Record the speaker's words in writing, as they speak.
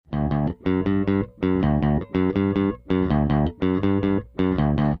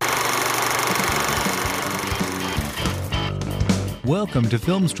Welcome to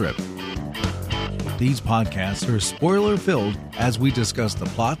Film Strip. These podcasts are spoiler-filled as we discuss the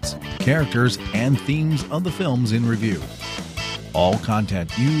plots, characters, and themes of the films in review. All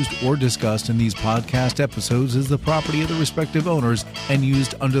content used or discussed in these podcast episodes is the property of the respective owners and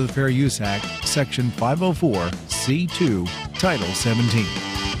used under the Fair Use Act, Section 504(c)(2), Title 17.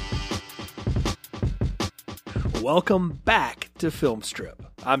 Welcome back to Film Strip.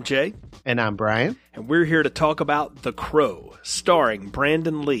 I'm Jay. And I'm Brian. And we're here to talk about The Crow, starring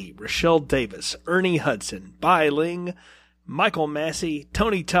Brandon Lee, Rochelle Davis, Ernie Hudson, Bai Ling, Michael Massey,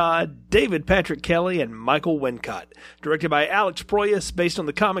 Tony Todd, David Patrick Kelly, and Michael Wincott. Directed by Alex Proyas, based on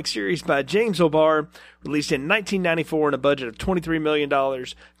the comic series by James O'Barr, released in 1994 on a budget of $23 million,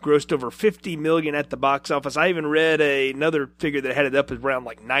 grossed over $50 million at the box office. I even read another figure that had it up around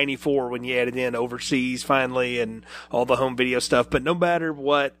like 94 when you added in overseas finally and all the home video stuff. But no matter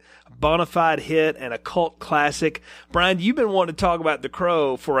what, a bona fide hit and a cult classic. Brian, you've been wanting to talk about The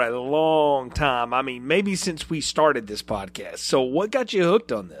Crow for a long time. I mean, maybe since we started this podcast. So what got you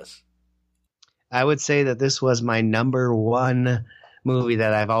hooked on this? I would say that this was my number one movie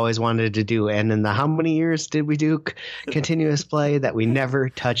that I've always wanted to do. And in the how many years did we do continuous play that we never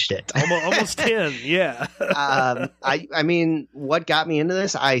touched it? Almost 10, yeah. I mean, what got me into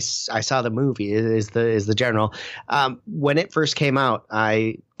this? I saw the movie is the general. When it first came out,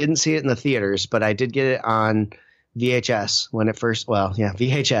 I didn't see it in the theaters, but I did get it on VHS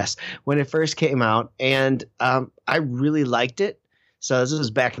VHS when it first came out. And I really liked it. So this was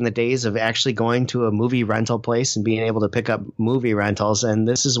back in the days of actually going to a movie rental place and being able to pick up movie rentals. And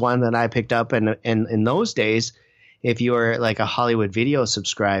this is one that I picked up. And in those days, if you were like a Hollywood Video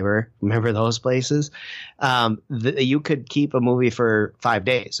subscriber, remember those places? You could keep a movie for 5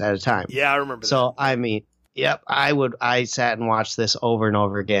 days at a time. Yeah, I remember that. So, I mean, yep, I sat and watched this over and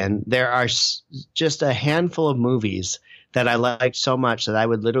over again. There are just a handful of movies that I liked so much that I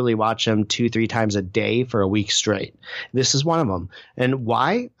would literally watch them 2-3 times a day for a week straight. This is one of them. And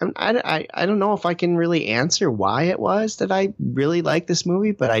why? I don't know if I can really answer why it was that I really liked this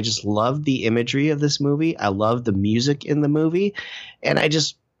movie, but I just loved the imagery of this movie. I loved the music in the movie. And I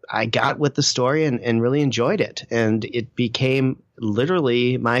got with the story and really enjoyed it. And it became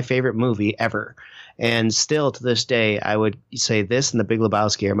literally my favorite movie ever. And still to this day, I would say this and The Big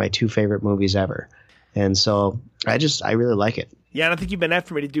Lebowski are my two favorite movies ever. And so I really like it. Yeah, and I think you've been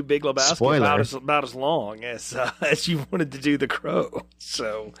after me to do Big Lebowski about as long as you wanted to do The Crow.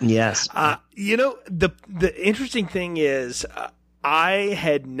 So yes, the interesting thing is I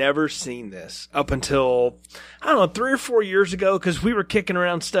had never seen this up until 3 or 4 years ago because we were kicking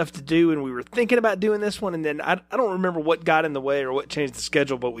around stuff to do and we were thinking about doing this one, and then I don't remember what got in the way or what changed the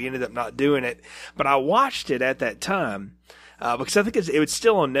schedule, but we ended up not doing it. But I watched it at that time. Because I think it was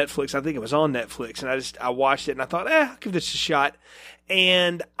still on Netflix. I think it was on Netflix, and I watched it, and I thought, I'll give this a shot.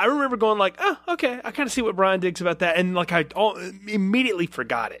 And I remember going like, oh, okay, I kind of see what Brian digs about that, and like I immediately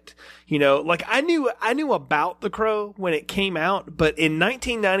forgot it. You know, like I knew about The Crow when it came out, but in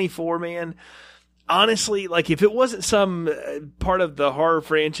 1994, man. Honestly, like if it wasn't some part of the horror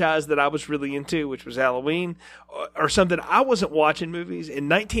franchise that I was really into, which was Halloween or something, I wasn't watching movies. In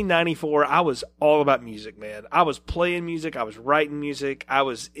 1994, I was all about music, man. I was playing music. I was writing music. I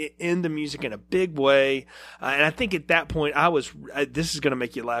was into music in a big way. And I think at that point, this is going to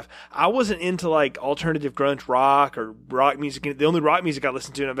make you laugh. I wasn't into like alternative grunge rock or rock music. The only rock music I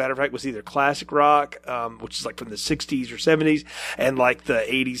listened to, as a matter of fact, was either classic rock, which is like from the 60s or 70s, and like the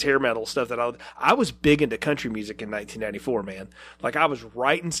 80s hair metal stuff that I was big into country music in 1994, man. Like I was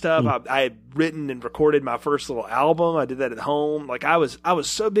writing stuff. I had written and recorded my first little album. I did that at home. Like I was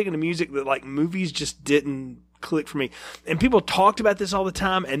so big into music that like movies just didn't click for me. And people talked about this all the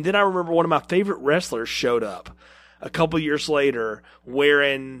time. And then I remember one of my favorite wrestlers showed up a couple years later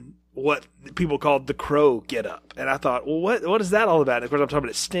wearing what people called the Crow getup. And I thought, well, what is that all about? And of course, I'm talking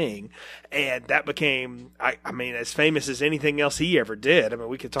about Sting. And that became, I mean, as famous as anything else he ever did. I mean,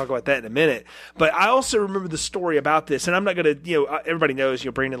 we could talk about that in a minute. But I also remember the story about this. And I'm not going to, everybody knows,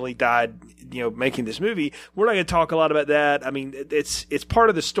 Brandon Lee died, making this movie. We're not going to talk a lot about that. I mean, it's part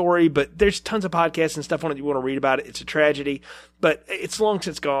of the story, but there's tons of podcasts and stuff on it. You want to read about it. It's a tragedy, but it's long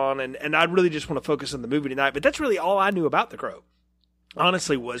since gone. And I really just want to focus on the movie tonight. But that's really all I knew about The Crow.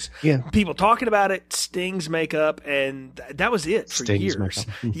 Honestly, was people talking about it, Sting's makeup, and that was it for Sting's years.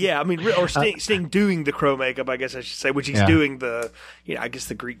 Yeah, I mean, or Sting doing the Crow makeup, I guess I should say, which he's doing the, I guess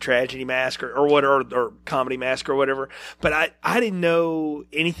the Greek tragedy mask or comedy mask or whatever. But I didn't know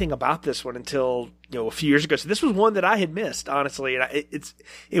anything about this one until a few years ago. So this was one that I had missed, honestly. And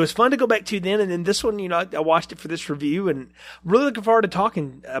it was fun to go back to then. And then this one, I watched it for this review, and I'm really looking forward to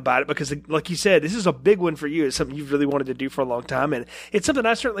talking about it because, like you said, this is a big one for you. It's something you've really wanted to do for a long time. And it's something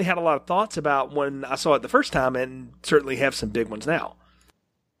I certainly had a lot of thoughts about when I saw it the first time, and certainly have some big ones now.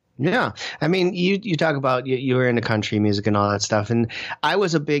 Yeah. I mean, you talk about you were into country music and all that stuff. And I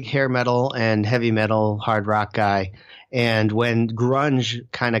was a big hair metal and heavy metal hard rock guy. And when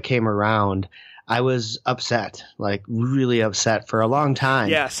grunge kind of came around, I was upset, like really upset for a long time.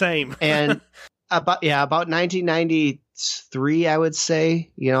 Yeah, same. And about 1993, I would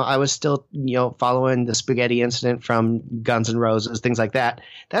say, I was still, following the Spaghetti Incident from Guns N' Roses, things like that.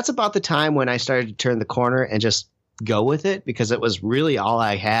 That's about the time when I started to turn the corner and just go with it, because it was really all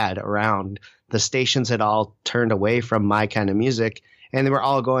I had around. The stations had all turned away from my kind of music, and they were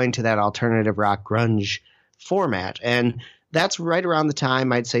all going to that alternative rock grunge format. And that's right around the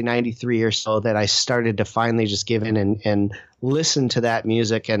time, I'd say 93 or so, that I started to finally just give in and listen to that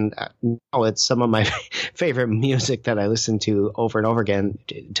music. And it's some of my favorite music that I listen to over and over again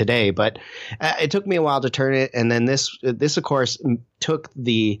today. But it took me a while to turn it. And then this of course, took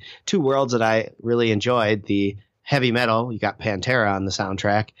the two worlds that I really enjoyed, the heavy metal, you got Pantera on the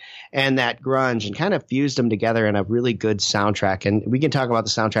soundtrack, and that grunge, and kind of fused them together in a really good soundtrack. And we can talk about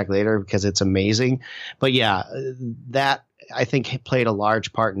the soundtrack later because it's amazing. But yeah, that I think played a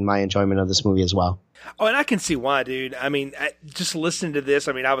large part in my enjoyment of this movie as well. Oh, and I can see why, dude. I mean, just listening to this,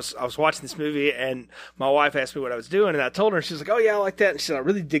 I mean, I was watching this movie, and my wife asked me what I was doing, and I told her, she's like, "Oh yeah, I like that." And she said, "I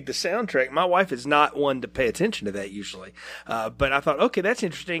really dig the soundtrack." My wife is not one to pay attention to that usually, but I thought, okay, that's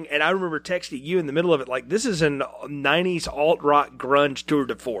interesting. And I remember texting you in the middle of it, like, this is an '90s alt rock grunge tour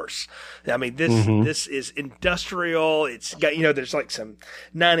de force. I mean, this is industrial. It's got, there's like some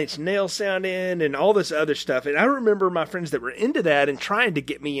Nine Inch Nails sound in, and all this other stuff. And I remember my friends that were into that and trying to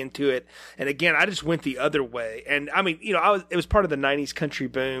get me into it. And again, I just went the other way. And I mean, it was part of the 90s country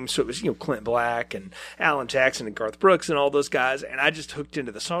boom. So it was, Clint Black and Alan Jackson and Garth Brooks and all those guys. And I just hooked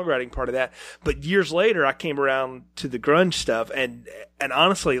into the songwriting part of that. But years later, I came around to the grunge stuff. And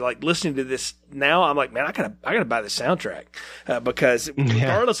honestly, like, listening to this now, I'm like, man, I gotta buy the soundtrack, because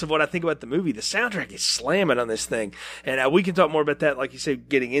regardless of what I think about the movie, the soundtrack is slamming on this thing. And we can talk more about that, like you said,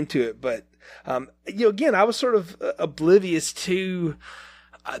 getting into it. But, again, I was sort of oblivious to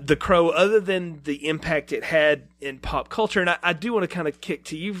The Crow, other than the impact it had in pop culture. And I do want to kind of kick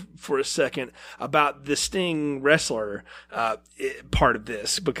to you for a second about the Sting wrestler part of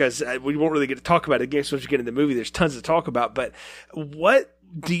this, because we won't really get to talk about it again. So once you get into the movie, there's tons to talk about. But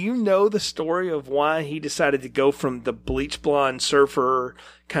do you know the story of why he decided to go from the bleach blonde surfer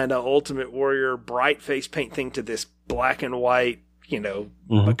kind of Ultimate Warrior bright face paint thing to this black and white,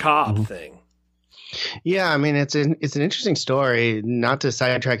 macabre thing? Yeah, I mean, it's an interesting story. Not to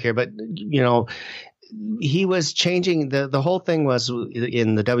sidetrack here, but he was changing. The whole thing was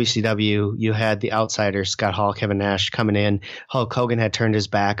in the WCW. You had the outsiders, Scott Hall, Kevin Nash, coming in. Hulk Hogan had turned his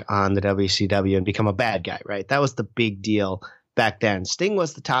back on the WCW and become a bad guy. Right, that was the big deal back then. Sting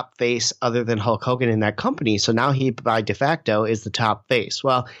was the top face other than Hulk Hogan in that company. So now he, by de facto, is the top face.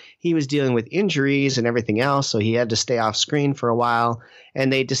 Well, he was dealing with injuries and everything else, so he had to stay off screen for a while.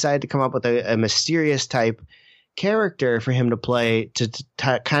 And they decided to come up with a mysterious type character for him to play to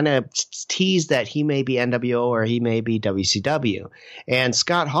kind of tease that he may be NWO or he may be WCW. And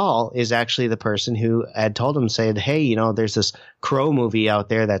Scott Hall is actually the person who had told him, said, "Hey, there's this Crow movie out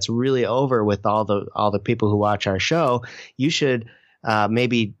there that's really over with all the people who watch our show. You should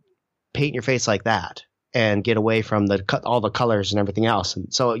maybe paint your face like that and get away from all the colors and everything else."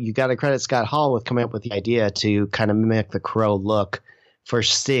 And so you got to credit Scott Hall with coming up with the idea to kind of mimic the Crow look for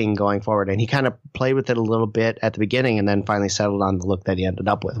Sting going forward. And he kind of played with it a little bit at the beginning and then finally settled on the look that he ended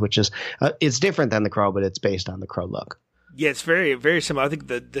up with, which is it's different than the Crow, but it's based on the Crow look. Yeah, it's very, very similar. I think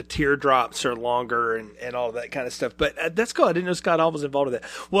the teardrops are longer and all of that kind of stuff. But that's cool. I didn't know Scott Hall was involved with that.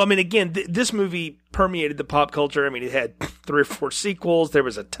 Well, I mean, again, this movie permeated the pop culture. I mean, it had 3 or 4 sequels. There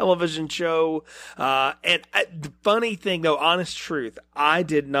was a television show. And the funny thing, though, honest truth, I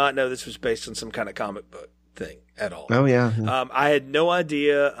did not know this was based on some kind of comic book thing at all. Oh yeah. I had no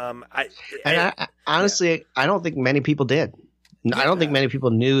idea. Honestly, I don't think many people did. I don't think many people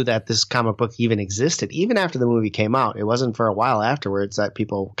knew that this comic book even existed. Even after the movie came out, it wasn't for a while afterwards that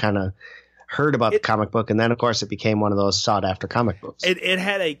people kind of heard about the comic book, and then of course it became one of those sought after comic books. It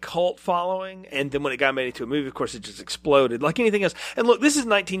had a cult following, and then when it got made into a movie, of course it just exploded like anything else. And look, this is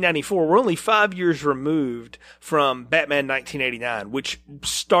 1994. We're only 5 years removed from Batman 1989, which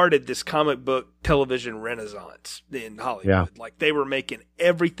started this comic book television renaissance in Hollywood. Yeah. Like they were making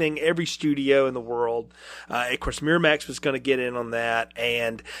everything, every studio in the world. Of course, Miramax was going to get in on that.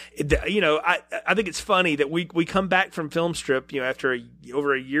 And, I think it's funny that we come back from Filmstrip, after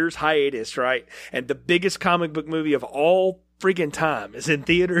over a year's hiatus, right? And the biggest comic book movie of all freaking time is in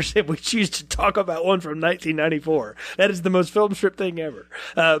theaters, and we choose to talk about one from 1994. That is the most Filmstrip thing ever.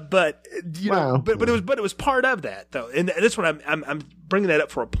 But it was part of that though, and that's what I'm bringing that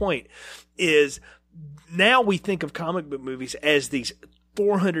up for a point. Is now we think of comic book movies as these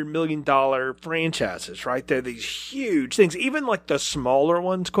 $400 million franchises, right? They're these huge things. Even like the smaller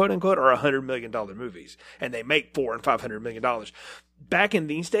ones, quote unquote, are $100 million movies, and they make $400 and $500 million. Back in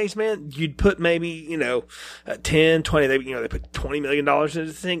these days, man, you'd put maybe, 10, 20, they put $20 million into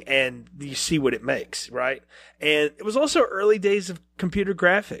the thing, and you see what it makes, right? And it was also early days of computer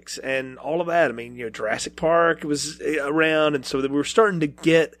graphics and all of that. I mean, Jurassic Park was around, and so we were starting to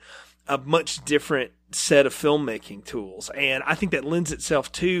get a much different set of filmmaking tools. And I think that lends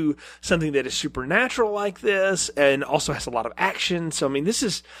itself to something that is supernatural like this, and also has a lot of action. So,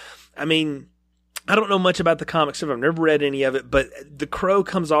 I don't know much about the comic stuff. I've never read any of it, but The Crow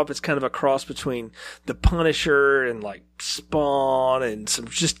comes off as kind of a cross between The Punisher and like Spawn and some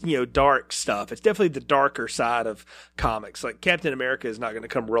just, dark stuff. It's definitely the darker side of comics. Like Captain America is not going to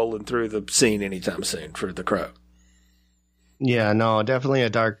come rolling through the scene anytime soon for The Crow. Yeah, no, definitely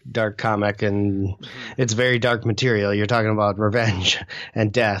a dark comic, and it's very dark material. You're talking about revenge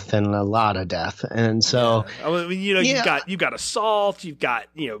and death, and a lot of death, and so you've got assault, you've got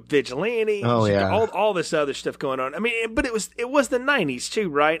vigilantes, got all this other stuff going on. I mean, but it was the '90s too,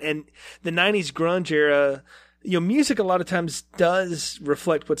 right? And the '90s grunge era. Music a lot of times does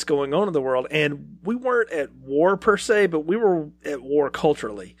reflect what's going on in the world, and we weren't at war per se, but we were at war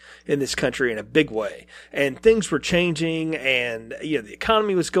culturally in this country in a big way, and things were changing, and the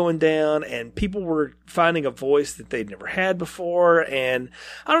economy was going down, and people were finding a voice that they'd never had before, and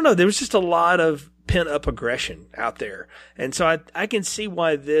I don't know, there was just a lot of pent-up aggression out there, and so I can see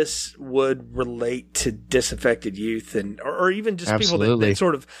why this would relate to disaffected youth, and or even just Absolutely. people that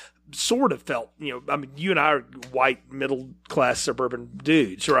sort of felt, you and I are white, middle-class suburban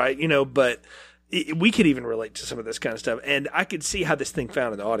dudes, right? But we could even relate to some of this kind of stuff. And I could see how this thing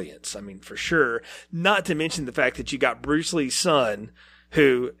found an audience. For sure. Not to mention the fact that you got Bruce Lee's son,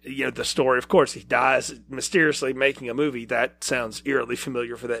 who, the story, of course, he dies mysteriously making a movie. That sounds eerily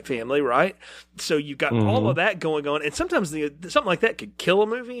familiar for that family, right? So you got all of that going on. And sometimes something like that could kill a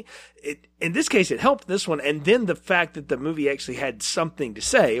movie. In this case, it helped this one. And then the fact that the movie actually had something to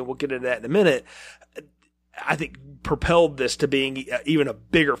say, and we'll get into that in a minute, I think propelled this to being even a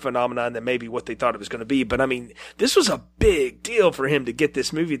bigger phenomenon than maybe what they thought it was going to be. But this was a big deal for him to get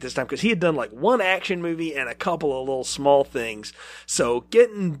this movie at this time, because he had done like one action movie and a couple of little small things. So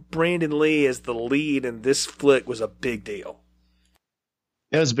getting Brandon Lee as the lead in this flick was a big deal.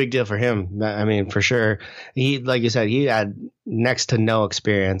 It was a big deal for him. For sure. He, like you said, he had next to no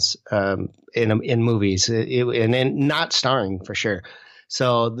experience in movies, and not starring for sure.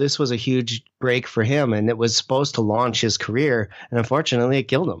 So this was a huge break for him, and it was supposed to launch his career, and unfortunately it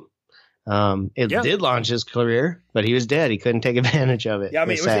killed him. It did launch his career, but he was dead. He couldn't take advantage of it. Yeah,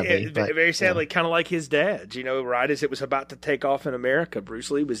 very sadly, kind of like his dad, right as it was about to take off in America,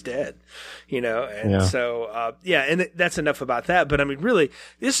 Bruce Lee was dead, So, and that's enough about that. But really,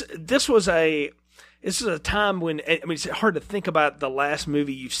 this is a time when, it's hard to think about the last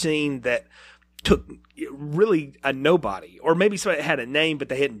movie you've seen that took really a nobody, or maybe somebody had a name but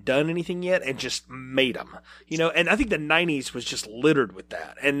they hadn't done anything yet, and just made them, and I think the 90s was just littered with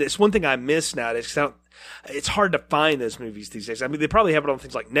that. And it's one thing I miss nowadays, because it's hard to find those movies these days. They probably have it on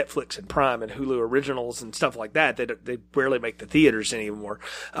things like Netflix and Prime and Hulu Originals and stuff like that. They rarely make the theaters anymore,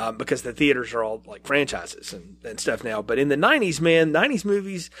 because the theaters are all like franchises and stuff now. But in the 90s, man, 90s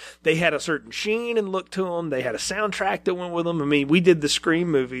movies, they had a certain sheen and look to them. They had a soundtrack that went with them. We did the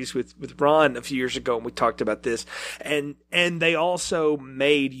Scream movies with Ron a few years ago, and we talked about this. And they also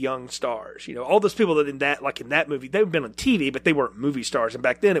made young stars. All those people that in that movie, they've been on TV, but they weren't movie stars. And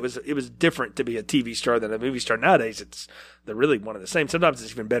back then it was different to be a TV star than a movie star. Nowadays, they're really one and the same. Sometimes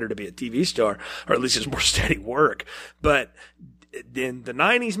it's even better to be a TV star, or at least it's more steady work. But in the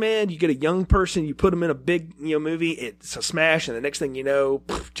 90s, man, you get a young person, you put them in a big movie, it's a smash, and the next thing you know,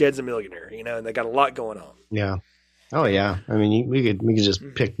 Jed's a millionaire, and they got a lot going on. Yeah. Oh yeah, we could just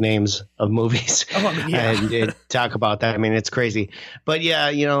pick names of movies and talk about that. It's crazy, but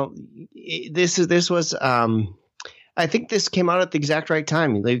yeah, this was. I think this came out at the exact right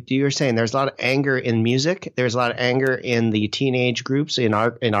time. Like you were saying, there's a lot of anger in music. There's a lot of anger in the teenage groups, in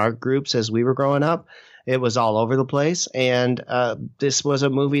our groups as we were growing up, It was all over the place, and this was a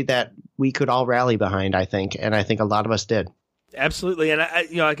movie that we could all rally behind, I think, and I think a lot of us did. Absolutely, and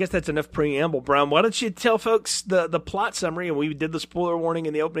I guess that's enough preamble, Brian. Why don't you tell folks the plot summary? And we did the spoiler warning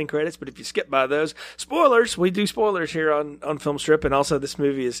in the opening credits, but if you skip by those spoilers, we do spoilers here on Film Strip, and also this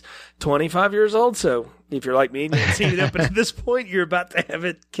movie is 25 years old, so if you're like me and you haven't seen it up at this point, you're about to have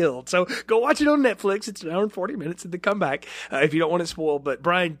it killed. So go watch it on Netflix. It's an hour and 40 minutes, and then come back if you don't want it spoiled. But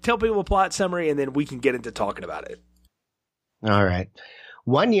Brian, tell people the plot summary, and then we can get into talking about it. All right.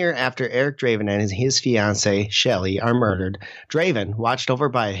 1 year after Eric Draven and his fiancée, Shelley, are murdered, Draven, watched over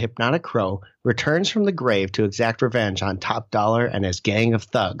by a hypnotic crow, returns from the grave to exact revenge on Top Dollar and his gang of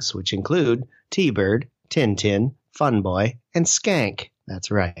thugs, which include T-Bird, Tintin, Funboy, and Skank.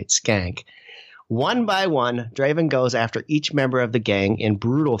 That's right, Skank. One by one, Draven goes after each member of the gang in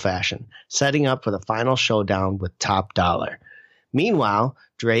brutal fashion, setting up for the final showdown with Top Dollar. Meanwhile,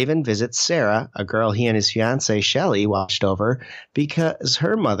 Draven visits Sarah, a girl he and his fiancée Shelley watched over, because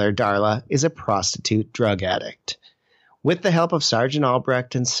her mother, Darla, is a prostitute drug addict. With the help of Sergeant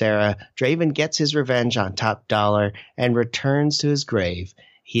Albrecht and Sarah, Draven gets his revenge on Top Dollar and returns to his grave.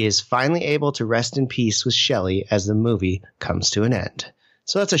 He is finally able to rest in peace with Shelley as the movie comes to an end.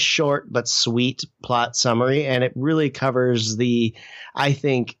 So that's a short but sweet plot summary, and it really covers the, I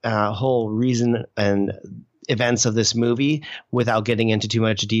think, whole reason and events of this movie without getting into too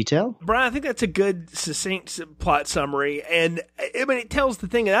much detail. Brian, I think that's a good, succinct plot summary, and I mean, it tells the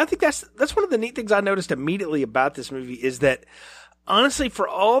thing. And I think that's one of the neat things I noticed immediately about this movie is that, honestly, for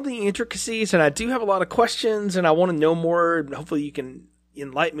all the intricacies, and I do have a lot of questions, and I want to know more, and hopefully you can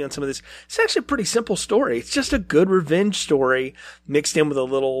enlighten me on some of this. It's actually a pretty simple story. It's just a good revenge story mixed in with a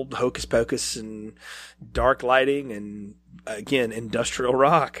little hocus pocus and dark lighting and, again, industrial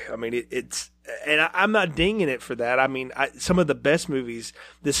rock. I mean, I'm not dinging it for that. I mean, some of the best movies,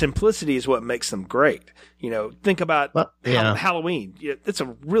 the simplicity is what makes them great. You know, think about Halloween. It's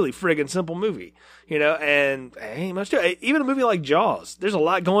a really friggin' simple movie, you know, and ain't much to it. Even a movie like Jaws, there's a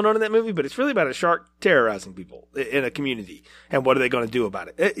lot going on in that movie, but it's really about a shark terrorizing people in a community. And what are they going to do about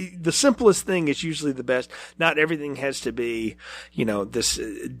it? The simplest thing is usually the best. Not everything has to be, you know, this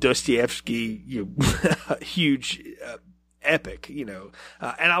Dostoevsky, huge, epic, you know,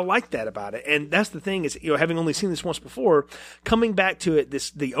 and I like that about it. And that's the thing is, you know, having only seen this once before, coming back to it,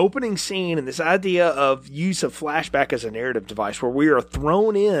 the opening scene and this idea of use of flashback as a narrative device where we are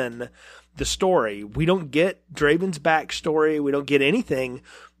thrown in the story. We don't get Draven's backstory. We don't get anything.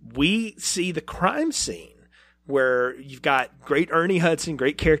 We see the crime scene where you've got great Ernie Hudson,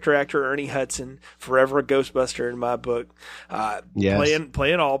 great character actor Ernie Hudson, forever a Ghostbuster in my book,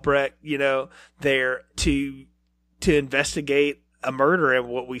 playing Albrecht, you know, there to investigate a murder. And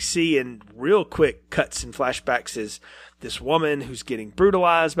what we see in real quick cuts and flashbacks is this woman who's getting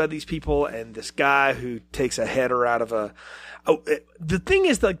brutalized by these people and this guy who takes a header out of the thing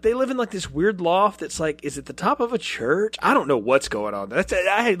is, like, they live in like this weird loft that's like, is it the top of a church? I don't know what's going on.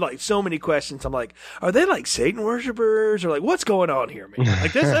 I had like so many questions. I'm like, are they like Satan worshipers or like, what's going on here, man?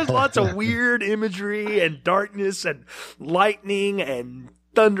 Like, there's lots of weird imagery and darkness and lightning and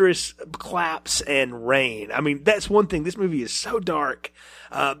thunderous claps and rain. I mean, that's one thing. This movie is so dark.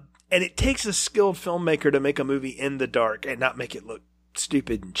 And it takes a skilled filmmaker to make a movie in the dark and not make it look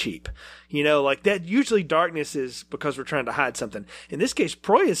stupid and cheap. You know, like that, usually darkness is because we're trying to hide something. In this case,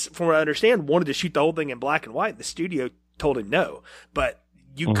 Proyas, from what I understand, wanted to shoot the whole thing in black and white. The studio told him no, but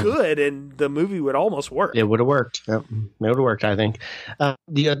you could, and the movie would almost work. It would have worked. Yep. It would have worked, I think.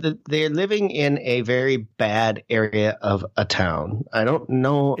 They're living in a very bad area of a town. I don't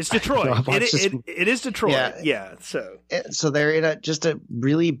know. It's Detroit. It is Detroit. Yeah. So they're in just a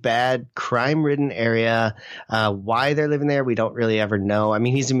really bad, crime-ridden area. Why they're living there, we don't really ever know. I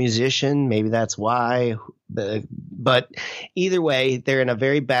mean, he's a musician. Maybe that's why. But either way, they're in a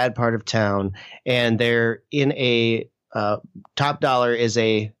very bad part of town, and they're in a Top Dollar is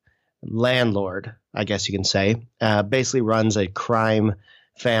a landlord, I guess you can say, basically runs a crime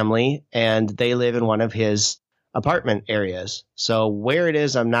family, and they live in one of his apartment areas. So where it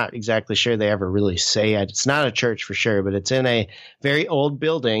is, I'm not exactly sure they ever really say. It's not a church for sure, but it's in a very old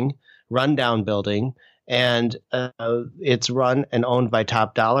building, rundown building, and it's run and owned by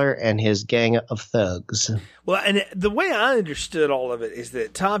Top Dollar and his gang of thugs. Well, and the way I understood all of it is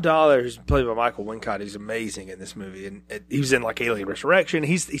that Top Dollar, who's played by Michael Wincott, who's amazing in this movie, and he was in like Alien Resurrection.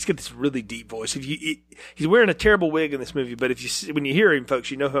 He's got this really deep voice. He's wearing a terrible wig in this movie, but when you hear him, folks,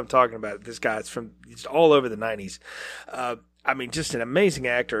 you know who I'm talking about. This guy he's all over the 90s. I mean, just an amazing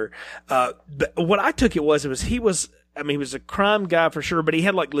actor. But what I took it was he was a crime guy for sure, but he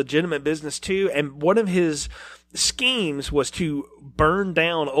had like legitimate business too. And one of his schemes was to burn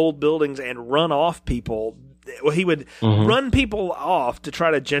down old buildings and run off people. Well, he would run people off to try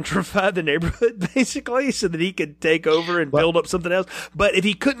to gentrify the neighborhood, basically, so that he could take over and build up something else. But if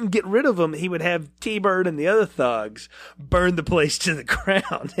he couldn't get rid of them, he would have T-Bird and the other thugs burn the place to the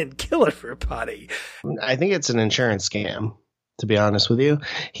ground and kill everybody. I think it's an insurance scam, to be honest with you.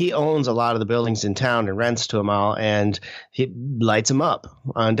 He owns a lot of the buildings in town and rents to them all, and he lights them up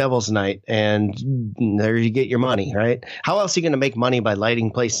on Devil's Night, and there you get your money, right? How else are you going to make money by lighting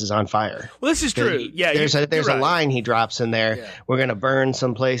places on fire? Well, this is true. Yeah, there's right. a line he drops in there. Yeah. We're going to burn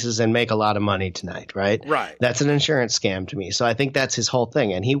some places and make a lot of money tonight, right? Right. That's an insurance scam to me. So I think that's his whole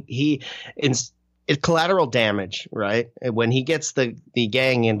thing, and it's collateral damage, right? When he gets the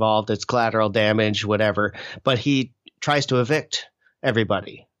gang involved, it's collateral damage, whatever. But he tries to evict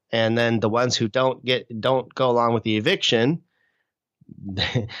everybody, and then the ones who don't go along with the eviction,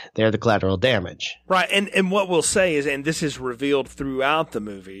 they're the collateral damage. Right. And what we'll say is, and this is revealed throughout the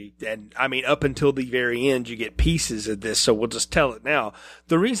movie, and I mean up until the very end you get pieces of this, so we'll just tell it now.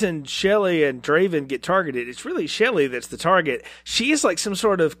 The reason Shelley and Draven get targeted, it's really Shelley that's the target. She is like some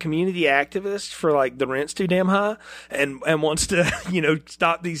sort of community activist for like the rent's too damn high, and wants to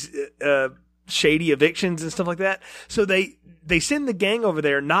stop these shady evictions and stuff like that. So they send the gang over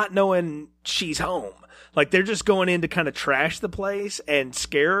there not knowing she's home. Like they're just going in to kind of trash the place and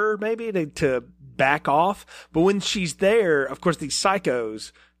scare her maybe to back off. But when she's there, of course, these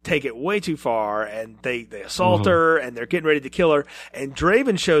psychos take it way too far and they assault her and they're getting ready to kill her. And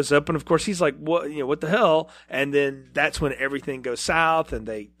Draven shows up and of course he's like, what the hell? And then that's when everything goes south and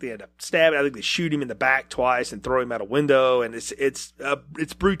they end up stabbing. I think they shoot him in the back twice and throw him out a window, and it's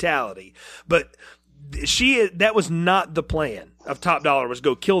brutality. But that was not the plan of Top Dollar, was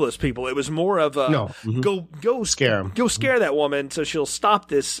go kill those people. It was more of a go scare them. Go scare that woman so she'll stop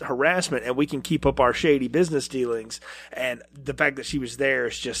this harassment and we can keep up our shady business dealings. And the fact that she was there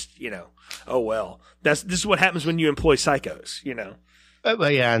is just, oh well. This is what happens when you employ psychos,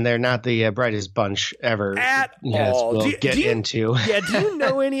 But yeah, and they're not the brightest bunch ever. At all. We'll get into. Yeah, do you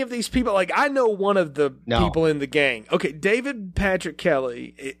know any of these people? Like, I know one of the people in the gang. Okay, David Patrick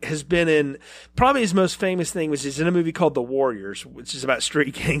Kelly has been in, probably his most famous thing was he's in a movie called The Warriors, which is about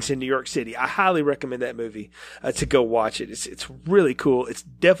street gangs in New York City. I highly recommend that movie to go watch it. It's really cool. It's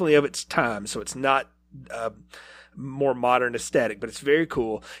definitely of its time, so it's not more modern aesthetic, but it's very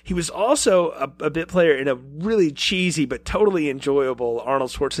cool. He was also a bit player in a really cheesy but totally enjoyable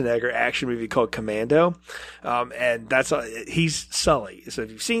Arnold Schwarzenegger action movie called Commando, and he's Sully. So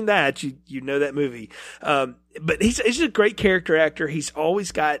if you've seen that, you know that movie. But he's a great character actor. He's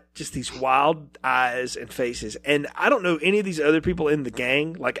always got just these wild eyes and faces. And I don't know any of these other people in the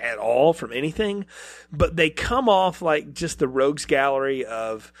gang, like at all from anything, but they come off like just the rogues gallery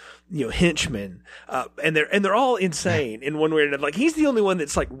of, henchmen. And they're all insane in one way or another. Like he's the only one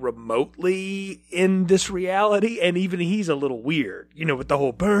that's like remotely in this reality. And even he's a little weird, with the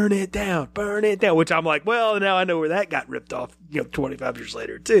whole burn it down, which I'm like, well, now I know where that got ripped off, 25 years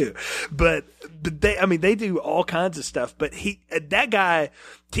later too. But they do all kinds of stuff, but that guy,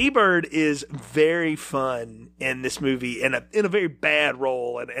 T-Bird, is very fun in this movie in a very bad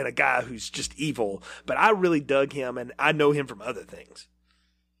role and a guy who's just evil, but I really dug him and I know him from other things.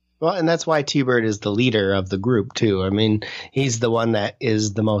 Well, and that's why T-Bird is the leader of the group too. I mean, he's the one that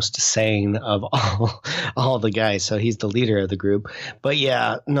is the most sane of all the guys, so he's the leader of the group. But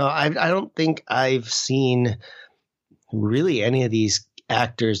yeah, no, I don't think I've seen really any of these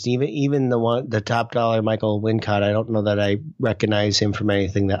actors, even the Top Dollar Michael Wincott. I don't know that I recognize him from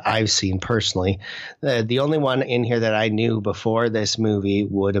anything that I've seen personally. The only one in here that I knew before this movie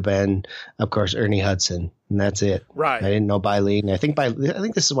would have been, of course, Ernie Hudson, and that's it. Right. I didn't know Bylene. I think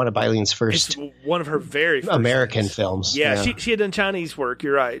this is one of Bylene's first. It's one of her very first American films. Yeah, she had done Chinese work.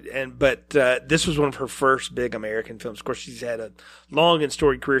 You're right, but this was one of her first big American films. Of course, she's had a long and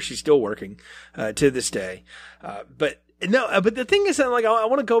storied career. She's still working to this day, but. No, but the thing is that I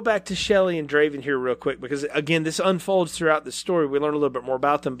want to go back to Shelley and Draven here real quick because, again, this unfolds throughout the story. We learn a little bit more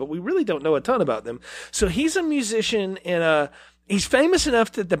about them, but we really don't know a ton about them. So he's a musician he's famous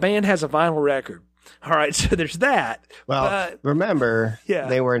enough that the band has a vinyl record. All right, so there's that. Well, remember,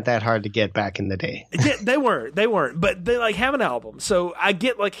 they weren't that hard to get back in the day. Yeah, they weren't, but they have an album. So I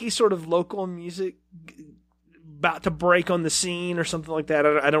get he's sort of local music about to break on the scene or something like that.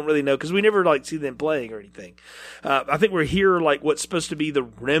 I don't really know because we never see them playing or anything. I think we're here what's supposed to be the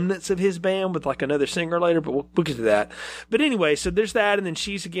remnants of his band with another singer later, but we'll get to that. But anyway, so there's that, and then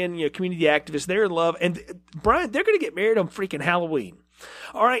she's again, community activist. They're in love, and Brian, they're going to get married on freaking Halloween.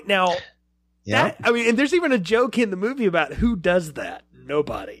 All right, now. Yeah. And there's even a joke in the movie about who does that.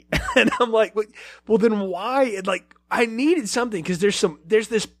 nobody. And I'm like, well, then why? And like, I needed something because there's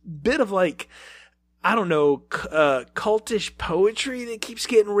this bit of like, I don't know, cultish poetry that keeps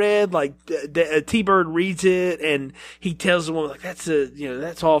getting read. Like T-Bird reads it and he tells the woman like,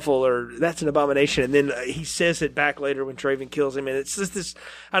 that's awful or that's an abomination. And then he says it back later when Draven kills him. And it's just this,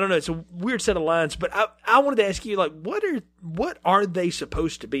 I don't know, it's a weird set of lines. But I wanted to ask you, like, what are they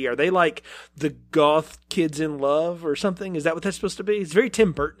supposed to be? Are they like the goth kids in love or something? Is that what that's supposed to be? It's very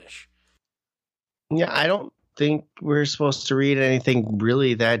Tim Burtonish. Yeah, I don't think we're supposed to read anything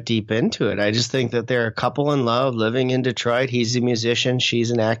really that deep into it. I just think that they're a couple in love living in Detroit. He's a musician, she's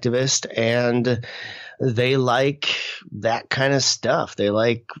an activist, and they like that kind of stuff. They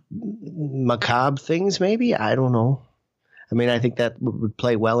like macabre things, maybe. I don't know. I mean, I think that would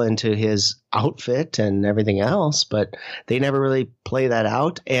play well into his outfit and everything else, but they never really play that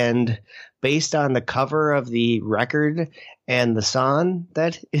out. And based on the cover of the record and the song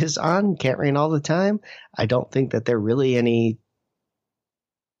that is on Can't Rain All the Time, I don't think that they're really any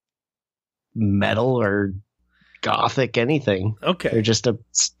metal or gothic anything. Okay. They're just a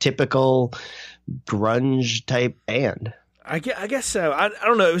typical grunge type band. I guess so. I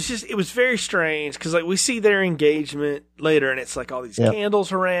don't know. It was very strange because like we see their engagement later and it's like all these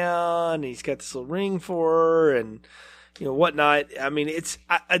candles around and he's got this little ring for her and whatnot. I mean,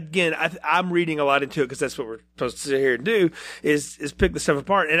 I'm reading a lot into it because that's what we're supposed to sit here and do is pick the stuff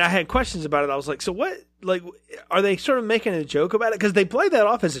apart. And I had questions about it. I was like, so what, like, are they sort of making a joke about it? Because they play that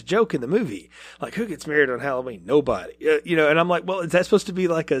off as a joke in the movie. Like, who gets married on Halloween? Nobody. And I'm like, well, is that supposed to be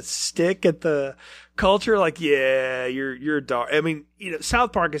like a stick at the culture? Like, yeah, you're dark. I mean,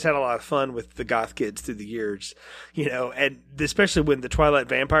 South Park has had a lot of fun with the goth kids through the years, and especially when the Twilight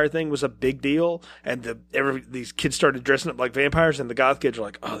vampire thing was a big deal and these kids started dressing up like vampires and the goth kids were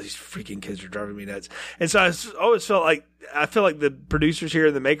like, oh, these freaking kids are driving me nuts. And so I always felt like, I feel like the producers here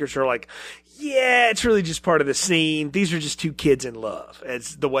and the makers are like, yeah, it's really just part of the scene. These are just two kids in love.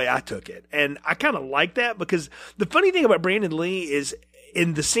 It's the way I took it. And I kind of like that because the funny thing about Brandon Lee is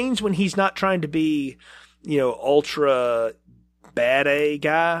in the scenes when he's not trying to be, ultra bad A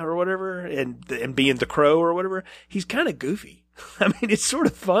guy or whatever and being the Crow or whatever, he's kind of goofy. I mean, it's sort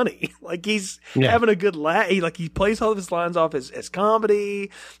of funny. Like he's having a good laugh. He plays all of his lines off as comedy.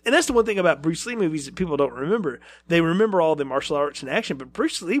 And that's the one thing about Bruce Lee movies that people don't remember. They remember all the martial arts and action, but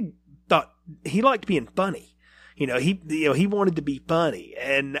Bruce Lee thought he liked being funny. He wanted to be funny,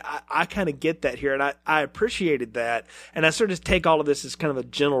 and I kind of get that here, and I appreciated that, and I sort of take all of this as kind of a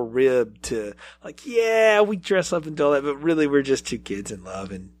gentle rib to like, yeah, we dress up and do all that, but really we're just two kids in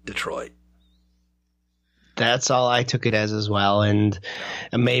love in Detroit. That's all I took it as well. And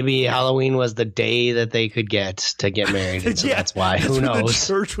maybe Halloween was the day that they could get to get married. And so that's why. Who knows?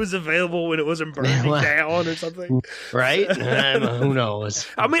 The church was available when it wasn't burning down or something. Right? Who knows?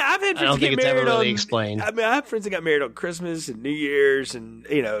 I mean, I've had friends I don't think get it's married ever really on, explained. I mean, I have friends that got married on Christmas and New Year's and,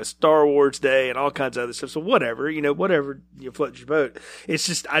 Star Wars Day and all kinds of other stuff. So whatever, whatever floats your boat. It's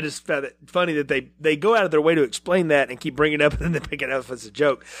just, I just found it funny that they go out of their way to explain that and keep bringing it up and then they pick it up as a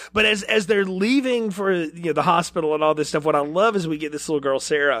joke. But as they're leaving for, the hospital and all this stuff, what I love is we get this little girl,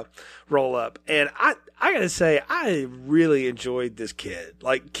 Sarah, roll up. And I gotta say, I really enjoyed this kid.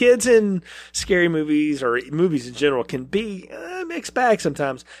 Like, kids in scary movies or movies in general can be a mixed bag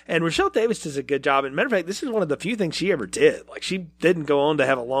sometimes. And Rochelle Davis does a good job. And matter of fact, this is one of the few things she ever did. Like, she didn't go on to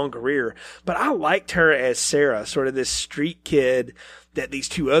have a long career. But I liked her as Sarah, sort of this street kid that these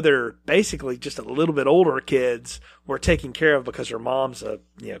two other, basically just a little bit older kids were taking care of because her mom's a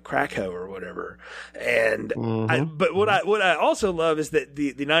crack hoe or whatever. And but what I also love is that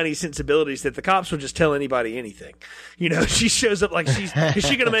the 90s sensibilities that the cops will just tell anybody anything. She shows up like is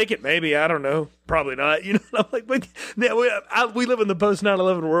she gonna make it? Maybe, I don't know, probably not. And I'm like, but we live in the post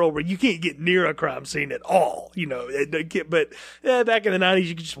 9/11 world where you can't get near a crime scene at all. But back in the 90s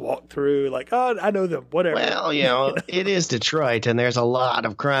you could just walk through like, oh, I know them, whatever. Well, it is Detroit and there's a lot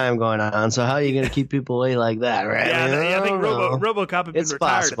of crime going on. So how are you going to keep people away like that, right? Yeah, I think RoboCop had been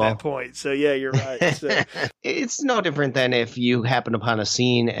retired at that point. So yeah, you're right. So. It's no different than if you happen upon a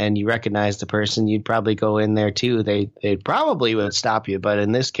scene and you recognize the person, you'd probably go in there too. They probably would stop you, but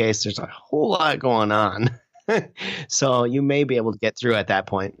in this case, there's a whole lot going on. So you may be able to get through at that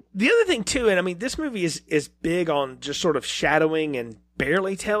point. The other thing too, and I mean, this movie is big on just sort of shadowing and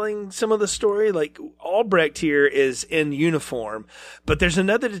barely telling some of the story. Like, Albrecht here is in uniform, but there's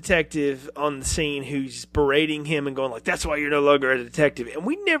another detective on the scene who's berating him and going like, that's why you're no longer a detective. And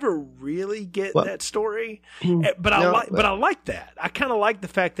we never really get that story. But I like that. I kind of like the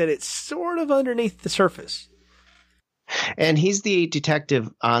fact that it's sort of underneath the surface. And he's the detective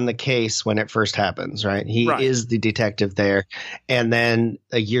on the case when it first happens, right? He is the detective there. And then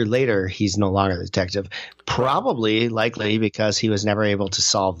a year later, he's no longer the detective. Probably, likely, because he was never able to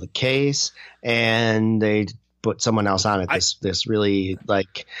solve the case. And they put someone else on it, this really,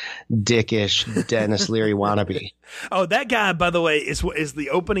 like, dickish Dennis Leary wannabe. Oh, that guy, by the way, is the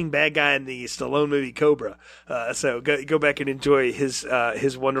opening bad guy in the Stallone movie Cobra. So go back and enjoy his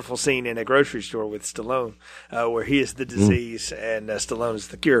wonderful scene in a grocery store with Stallone, where he is the disease and Stallone is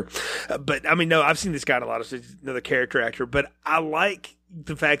the cure. But I mean, no, I've seen this guy in a lot of another character actor. But I like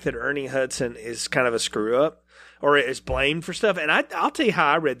the fact that Ernie Hudson is kind of a screw up, or is blamed for stuff. And I'll tell you how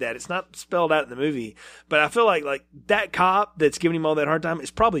I read that. It's not spelled out in the movie, but I feel like that cop that's giving him all that hard time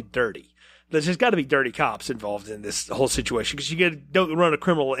is probably dirty. There's just got to be dirty cops involved in this whole situation, because you don't run a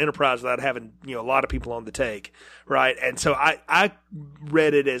criminal enterprise without having, a lot of people on the take, right? And so I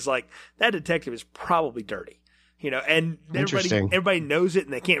read it as like that detective is probably dirty. And everybody knows it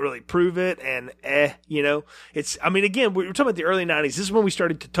and they can't really prove it. And, again, we were talking about the early 90s. This is when we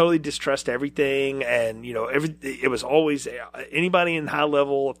started to totally distrust everything. And, it was always anybody in high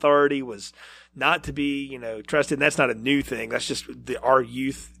level authority was not to be, trusted. And that's not a new thing. That's just our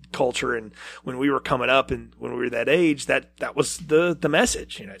youth culture. And when we were coming up and when we were that age, that was the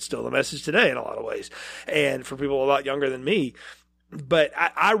message. It's still the message today in a lot of ways. And for people a lot younger than me. But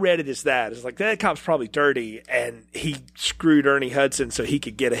I read it as that. It's like, that cop's probably dirty, and he screwed Ernie Hudson so he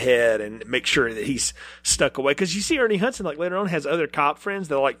could get ahead and make sure that he's stuck away. Because you see Ernie Hudson, like, later on has other cop friends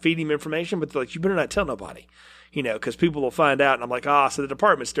that, like, feed him information, but they're like, you better not tell nobody, because people will find out. And I'm like, so the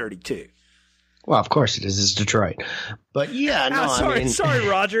department's dirty too. Well, of course it is. It's Detroit. But yeah, no, sorry,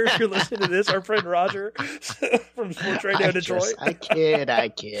 Roger, if you're listening to this, our friend Roger from Sports Radio Detroit. I kid.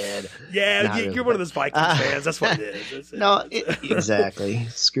 Yeah, you're one of those Vikings fans. That's what it is. Exactly.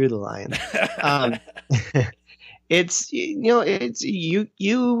 Screw the Lions. It's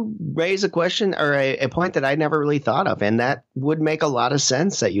you raise a question or a point that I never really thought of, and that would make a lot of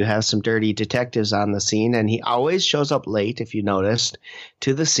sense that you have some dirty detectives on the scene, and he always shows up late, if you noticed,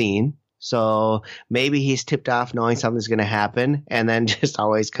 to the scene. So maybe he's tipped off knowing something's going to happen and then just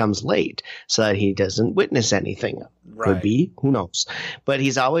always comes late so that he doesn't witness anything. Right. Could be. Who knows? But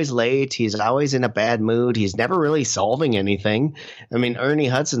he's always late. He's always in a bad mood. He's never really solving anything. I mean, Ernie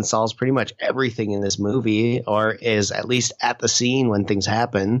Hudson solves pretty much everything in this movie, or is at least at the scene when things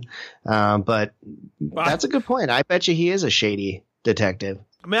happen. But that's a good point. I bet you he is a shady detective.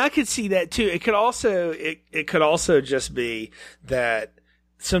 I mean, I could see that too. It could also just be that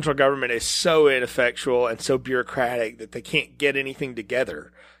central government is so ineffectual and so bureaucratic that they can't get anything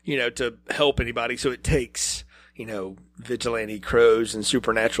together, to help anybody. So it takes, vigilante crows and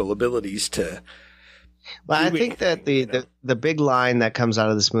supernatural abilities to. Well, I think that the big line that comes out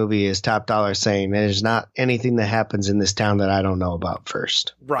of this movie is Top Dollar saying there's not anything that happens in this town that I don't know about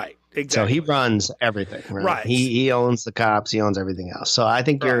first. Right. Exactly. So he runs everything. Right. He owns the cops. He owns everything else. So I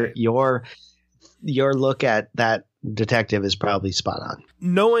think your look at that detective is probably spot on.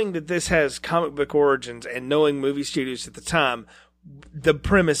 Knowing that this has comic book origins and knowing movie studios at the time, the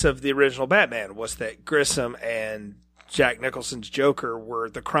premise of the original Batman was that Grissom and Jack Nicholson's Joker were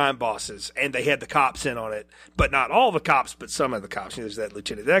the crime bosses, and they had the cops in on it, but not all the cops, but some of the cops. There's that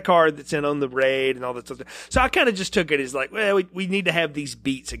Lieutenant Deckard that's in on the raid and all that stuff. So I kind of just took it as like, well, we need to have these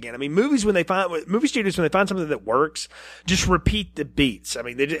beats again. I mean, movie studios, when they find something that works, just repeat the beats. I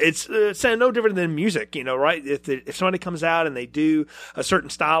mean, it's no different than music, right? If somebody comes out and they do a certain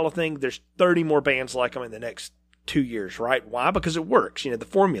style of thing, there's 30 more bands like them in the next 2 years, right? Why? Because it works, the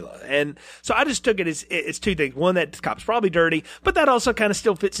formula. And so I just took it as it's two things. One, that the cop's probably dirty, but that also kind of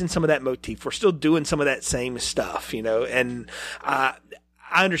still fits in some of that motif. We're still doing some of that same stuff, and I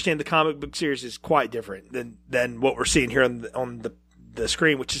understand the comic book series is quite different than what we're seeing here on the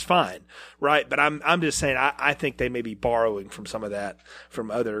screen, which is fine, right? But I'm just saying I think they may be borrowing from some of that from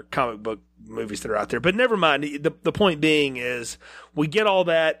other comic book movies that are out there. But never mind. The point being is we get all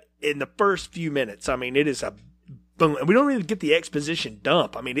that in the first few minutes. I mean, it is a boom. And we don't even get the exposition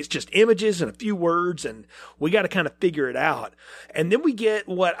dump. I mean, it's just images and a few words, and we got to kind of figure it out. And then we get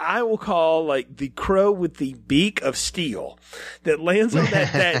what I will call like the crow with the beak of steel that lands on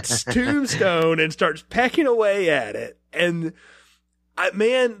that tombstone and starts pecking away at it. And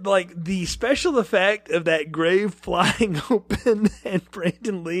like the special effect of that grave flying open and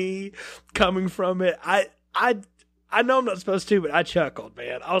Brandon Lee coming from it, I know I'm not supposed to, but I chuckled,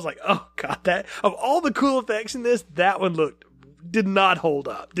 man. I was like, oh, God, that of all the cool effects in this, that one did not hold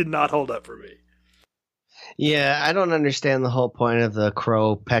up. Did not hold up for me. Yeah, I don't understand the whole point of the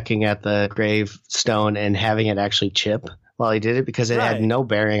crow pecking at the gravestone and having it actually chip. while he did it because it Right. had no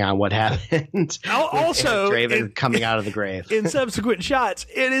bearing on what happened. Also, with Eric Draven coming out of the grave. in subsequent shots,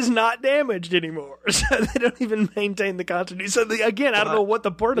 it is not damaged anymore. So they don't even maintain the continuity. So again, I don't know what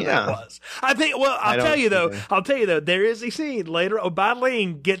the part of that was. I think. Well, I'll tell you though. There is a scene later.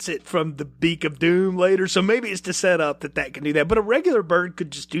 Battling gets it from the beak of doom later. So maybe it's to set up that can do that. But a regular bird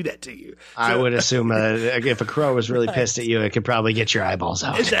could just do that to you. I would assume if a crow was really pissed at you, it could probably get your eyeballs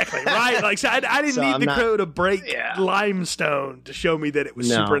out. Exactly right. Like so I didn't need the crow to break limestone to show me that it was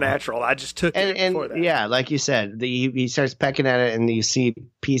supernatural. I just took it for that. Yeah, like you said, he starts pecking at it, and you see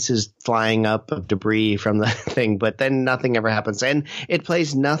pieces flying up of debris from the thing, but then nothing ever happens, and it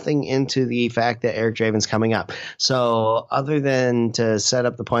plays nothing into the fact that Eric Draven's coming up. So, other than to set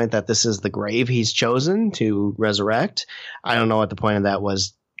up the point that this is the grave he's chosen to resurrect, I don't know what the point of that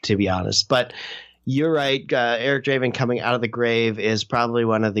was, to be honest. But you're right. Eric Draven coming out of the grave is probably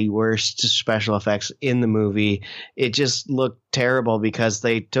one of the worst special effects in the movie. It just looked terrible because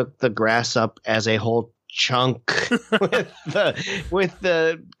they took the grass up as a whole chunk with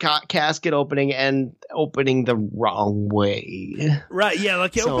the casket opening and opening the wrong way. Right, yeah,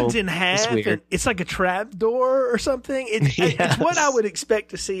 like it opens in half. It's like a trap door or something. It's what I would expect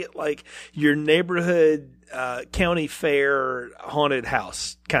to see at like your neighborhood county fair haunted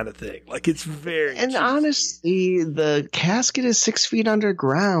house kind of thing. Like it's very cheesy. Honestly, the casket is 6 feet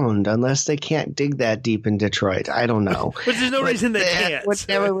underground unless they can't dig that deep in Detroit. I don't know. But there's no reason they can't. Would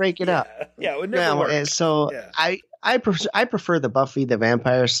never rake it up. Yeah, it would never work. So I prefer the Buffy the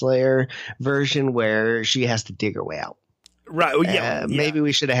Vampire Slayer version where she has to dig her way out. Right. Well, maybe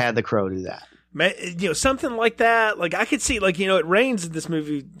we should have had the crow do that. Something like that. Like I could see, like, it rains in this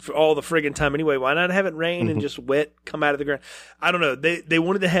movie for all the friggin' time anyway. Why not have it rain and just wet come out of the ground? I don't know. They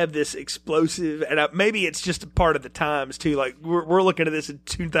wanted to have this explosive, and maybe it's just a part of the times too. Like we're looking at this in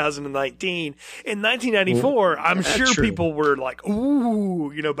 2019. In 1994, I'm sure people were like,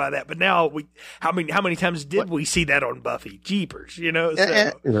 "Ooh," by that. But now how many times did we see that on Buffy? Jeepers,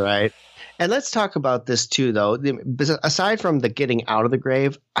 so. Right. And let's talk about this too, though. Aside from the getting out of the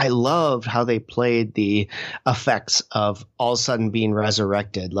grave, I loved how they played the effects of all of a sudden being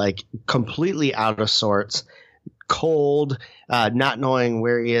resurrected, like completely out of sorts, cold, not knowing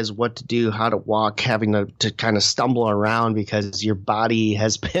where he is, what to do, how to walk, having to kind of stumble around because your body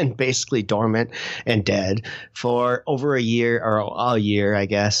has been basically dormant and dead for over a year, I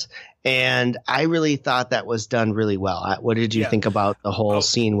guess. And I really thought that was done really well. What did you think about the whole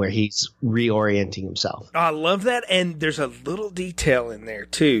scene where he's reorienting himself? I love that, and there's a little detail in there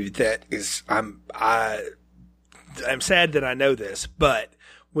too that is I'm sad that I know this, but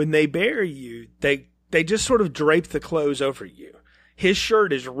when they bury you, they just sort of drape the clothes over you. His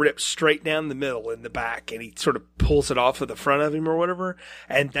shirt is ripped straight down the middle in the back, and he sort of pulls it off of the front of him or whatever,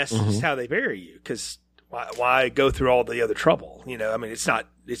 and that's just how they bury you, because why go through all the other trouble? I mean,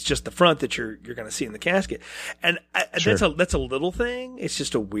 it's just the front that you're going to see in the casket. And that's a little thing. It's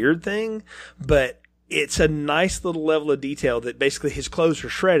just a weird thing, but it's a nice little level of detail that basically his clothes are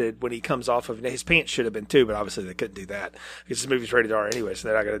shredded when he comes off of, his pants should have been too, but obviously they couldn't do that because this movie's rated R anyway, so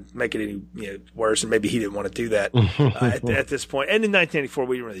they're not going to make it any worse, and maybe he didn't want to do that at this point. And in 1994,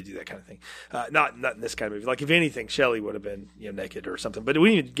 we didn't really do that kind of thing. Not in this kind of movie. Like if anything, Shelley would have been naked or something, but we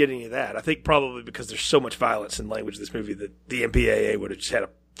didn't even get any of that. I think probably because there's so much violence and language in this movie that the MPAA would have just had a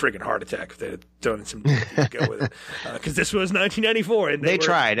friggin' heart attack if they had thrown in some nudity to go with it. Because this was 1994. And they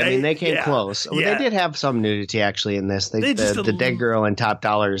tried. They came close. Well, they did have some nudity actually in this. The dead girl in Top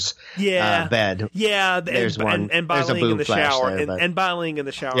Dollar's bed. Yeah. There's one. And Biling in the shower. And Biling in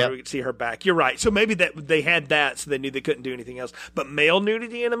the shower, we could see her back. You're right. So maybe that they had that, so they knew they couldn't do anything else. But male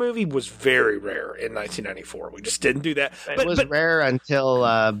nudity in a movie was very rare in 1994. We just didn't do that. It was rare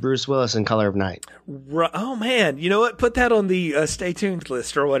until Bruce Willis in Color of Night. Oh, man. You know what? Put that on the stay tuned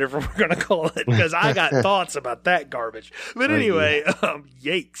list or whatever we're going to call it, because I got thoughts about that garbage. But anyway,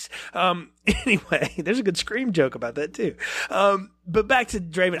 yikes. Anyway, there's a good Scream joke about that too. But back to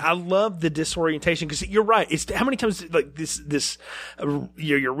Draven, I love the disorientation because you're right. It's how many times like this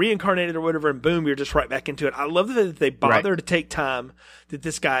you're reincarnated or whatever, and boom, you're just right back into it. I love that they bother to take time. That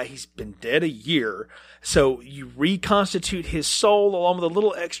this guy, he's been dead a year, so you reconstitute his soul along with a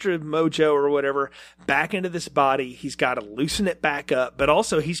little extra mojo or whatever back into this body. He's got to loosen it back up, but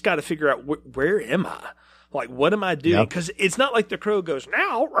also he's got to figure out where am I? Like, what am I doing? Because it's not like the crow goes,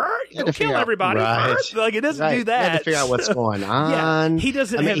 now, kill everybody. Right. Like, it doesn't do that. You have to figure out what's going on. He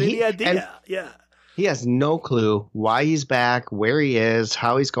doesn't have any idea. He has no clue why he's back, where he is,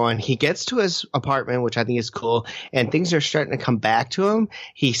 how he's going. He gets to his apartment, which I think is cool, and things are starting to come back to him.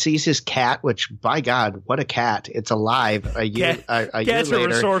 He sees his cat, which, by God, what a cat. It's alive a year later. Cats are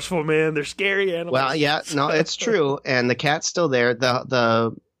resourceful, man. They're scary animals. Well, yeah, no, it's true. And the cat's still there.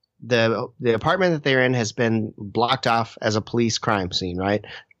 The apartment that they're in has been blocked off as a police crime scene, right?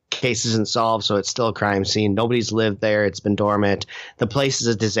 Case isn't solved, so it's still a crime scene. Nobody's lived there. It's been dormant. The place is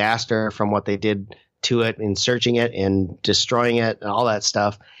a disaster from what they did to it in searching it and destroying it and all that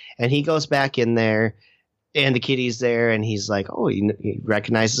stuff. And he goes back in there, and the kitty's there, and he's like, oh, he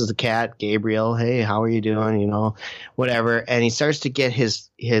recognizes the cat, Gabriel. Hey, how are you doing? You know, whatever. And he starts to get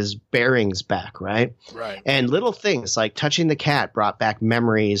his bearings back, right? Right. And little things like touching the cat brought back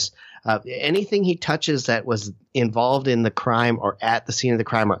memories. Anything he touches that was involved in the crime or at the scene of the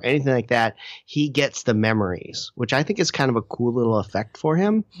crime or anything like that, he gets the memories, which I think is kind of a cool little effect for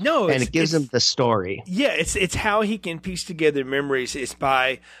him. No, and it gives him the story. Yeah, it's how he can piece together memories is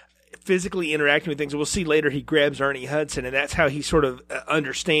by physically interacting with things. We'll see later he grabs Ernie Hudson, and that's how he sort of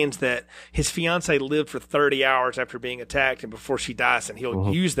understands that his fiance lived for 30 hours after being attacked and before she dies, and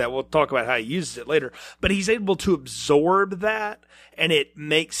he'll use that. We'll talk about how he uses it later. But he's able to absorb that, and it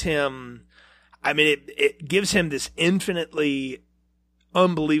makes him – I mean, it gives him this infinitely –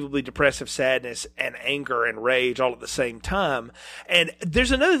 unbelievably depressive sadness and anger and rage all at the same time. And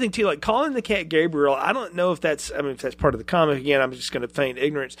there's another thing too, like calling the cat Gabriel. I don't know if that's part of the comic. Again, I'm just going to feign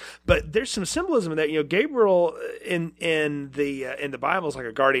ignorance, but there's some symbolism in that. You know, Gabriel in the Bible is like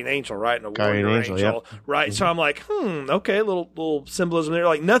a guardian angel, right? And a guardian warrior angel, angel, yep. right? Mm-hmm. So I'm like, okay, a little symbolism there.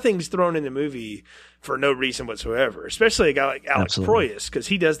 Like nothing's thrown in the movie for no reason whatsoever, especially a guy like Alex Proyas, because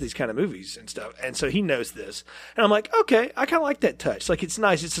he does these kind of movies and stuff. And so he knows this. And I'm like, okay, I kind of like that touch. Like, it's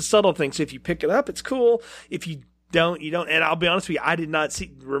nice. It's a subtle thing. So if you pick it up, it's cool. If you don't, you don't. And I'll be honest with you, I did not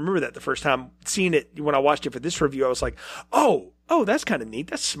remember that the first time seeing it. When I watched it for this review, I was like, oh, that's kind of neat.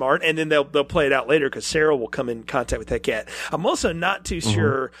 That's smart. And then they'll play it out later because Sarah will come in contact with that cat. I'm also not too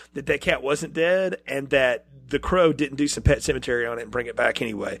sure that cat wasn't dead and that the Crow didn't do some Pet Cemetery on it and bring it back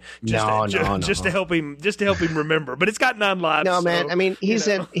anyway. Just to help him remember. But it's got 9 lives. No, man. So, I mean, he's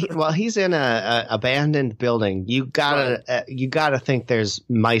in a abandoned building. You gotta think there's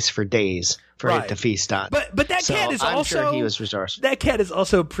mice for days for it to feast on. But that cat is I'm sure he was resourceful. That cat is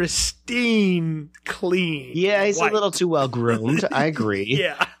also pristine, clean. Yeah, he's white. A little too well groomed. I agree.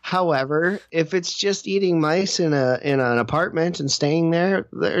 Yeah. However, if it's just eating mice in an apartment and staying there,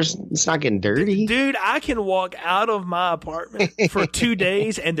 it's not getting dirty. Dude, I can walk out of my apartment for 2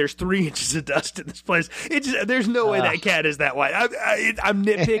 days and there's 3 inches of dust in this place. There's no way that cat is that white. I'm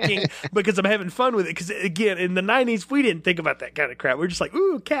nitpicking because I'm having fun with it. Because again, in the 90s, we didn't think about that kind of crap. We're just like,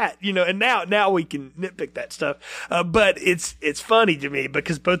 ooh, cat, you know. And now we can nitpick that stuff. But it's funny to me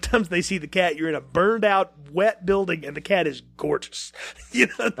because both times they see the cat, you're in a burned out, wet building, and the cat is gorgeous. You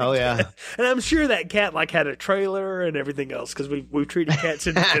know. Oh yeah, and I'm sure that cat had a trailer and everything else because we've treated cats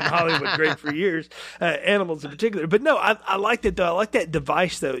in Hollywood great for years, animals in particular. But no, I like that though. I like that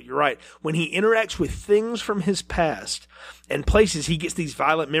device though. You're right. When he interacts with things from his past and places, he gets these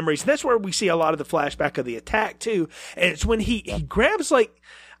violent memories. And that's where we see a lot of the flashback of the attack too. And it's when he grabs like.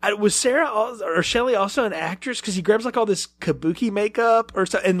 Was Sarah or Shelley also an actress? Because he grabs all this kabuki makeup or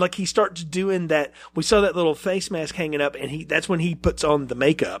so, and he starts doing that. We saw that little face mask hanging up, and that's when he puts on the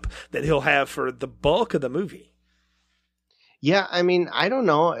makeup that he'll have for the bulk of the movie. Yeah, I mean, I don't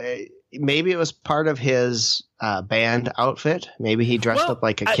know. Maybe it was part of his band outfit. Maybe he dressed up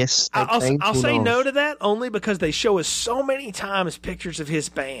like a Kiss type thing. I'll say no to that only because they show us so many times pictures of his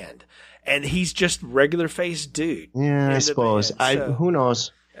band, and he's just regular faced dude. Yeah, I suppose. Who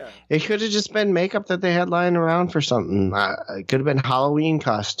knows? Yeah. It could have just been makeup that they had lying around for something. It could have been Halloween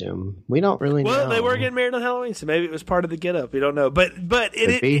costume. We don't really know. Well, they were getting married on Halloween, so maybe it was part of the get-up. We don't know. But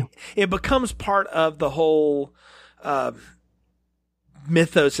it becomes part of the whole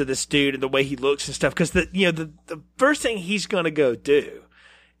mythos of this dude and the way he looks and stuff. Because the first thing he's going to go do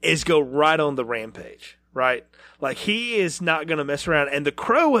is go right on the rampage, right? Like, he is not going to mess around. And the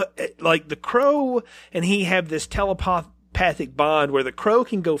Crow and he have this telepathic bond where the Crow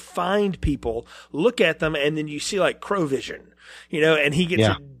can go find people, look at them, and then you see Crow vision, and he gets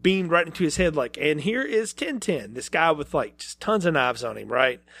it beamed right into his head and here is Tintin, this guy with just tons of knives on him,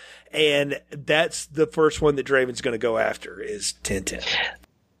 right? And that's the first one that Draven's going to go after is Tintin.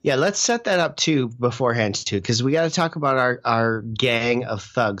 Yeah, let's set that up beforehand too, because we got to talk about our gang of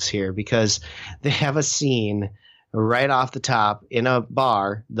thugs here, because they have a scene right off the top in a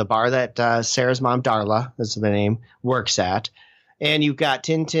bar, the bar that Sarah's mom, Darla, is the name, works at. And you've got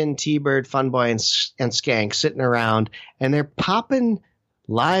Tintin, T-Bird, Funboy, and Skank sitting around, and they're popping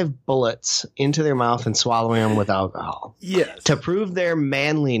live bullets into their mouth and swallowing them with alcohol. Yes. To prove their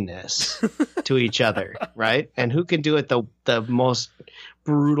manliness to each other, right? And who can do it the most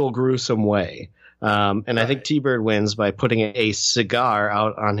brutal, gruesome way. And I think T-Bird wins by putting a cigar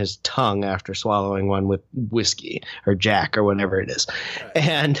out on his tongue after swallowing one with whiskey or Jack or whatever it is. Right.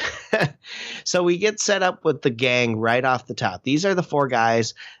 And so we get set up with the gang right off the top. These are the 4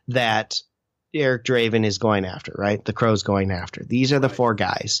 guys that Eric Draven is going after, right? The Crow's going after. These are the 4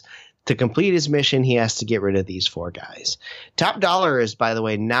 guys. To complete his mission, he has to get rid of these 4 guys. Top Dollar is, by the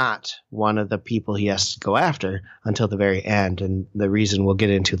way, not one of the people he has to go after until the very end, and the reason we'll get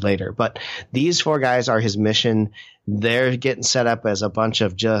into later. But these 4 guys are his mission. They're getting set up as a bunch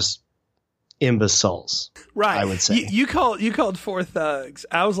of just imbeciles, right? I would say. You called 4 thugs.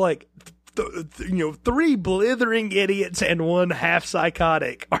 I was like, 3 blithering idiots and 1 half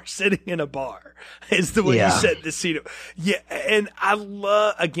psychotic are sitting in a bar. Is the way you set the scene. Yeah, and I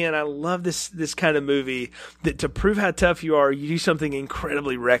love this kind of movie that to prove how tough you are, you do something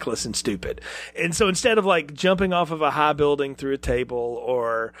incredibly reckless and stupid. And so instead of like jumping off of a high building through a table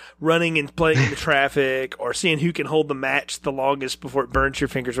or running and playing in the traffic or seeing who can hold the match the longest before it burns your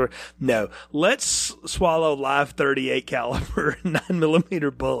fingers, no, let's swallow live 38 caliber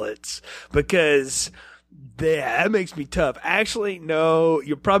 9mm bullets because that makes me tough. Actually, no,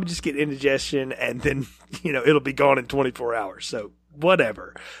 you'll probably just get indigestion and then, it'll be gone in 24 hours. So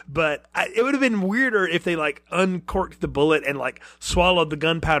whatever. But it would have been weirder if they like uncorked the bullet and like swallowed the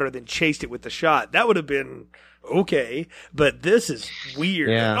gunpowder, then chased it with the shot. That would have been okay. But this is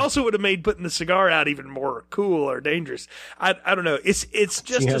weird. Yeah. It also would have made putting the cigar out even more cool or dangerous. I don't know. It's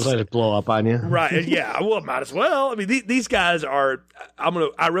just let it blow up on you. Right. Yeah. Well, might as well. I mean, these guys are.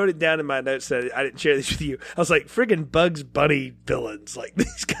 I wrote it down in my notes that I didn't share this with you. I was like, friggin' Bugs Bunny villains. Like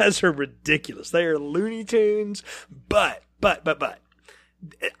these guys are ridiculous. They are Looney Tunes. But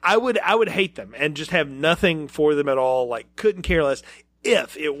I would hate them and just have nothing for them at all. Like couldn't care less.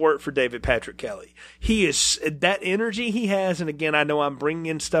 If it weren't for David Patrick Kelly. He is, that energy he has, and again, I know I'm bringing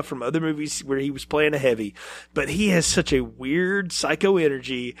in stuff from other movies where he was playing a heavy, but he has such a weird psycho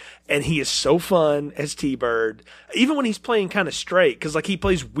energy, and he is so fun as T-Bird, even when he's playing kind of straight, because like he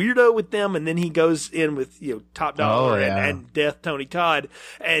plays weirdo with them, and then he goes in with, Top Dollar and Death Tony Todd,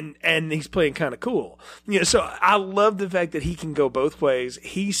 and he's playing kind of cool. So I love the fact that he can go both ways.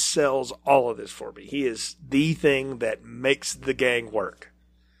 He sells all of this for me. He is the thing that makes the gang work.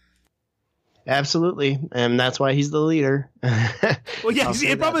 Absolutely, and that's why he's the leader. Well, yeah,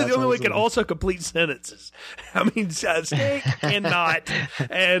 he's probably the only one who can also complete sentences. I mean, Snake cannot,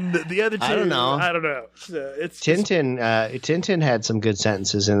 and the other two, I don't know. So Tintin had some good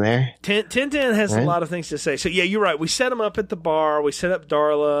sentences in there. Tintin has a lot of things to say. So yeah, you're right. We set him up at the bar. We set up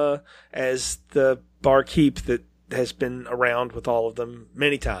Darla as the barkeep that has been around with all of them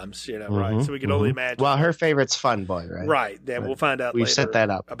many times, right? So we can only imagine. Well, her favorite's Fun Boy, right? Right. Then we'll find out later set that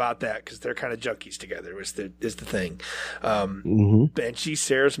up about that because they're kind of junkies together is the thing. And she's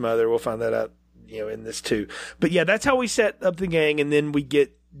Sarah's mother. We'll find that out, in this too. But yeah, that's how we set up the gang, and then we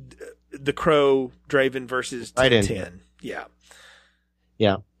get the Crow, Draven versus Tintin. Yeah.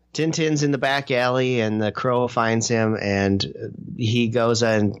 Yeah. Tintin's in the back alley, and the Crow finds him, and he goes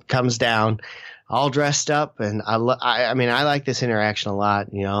and comes down all dressed up, and I like this interaction a lot.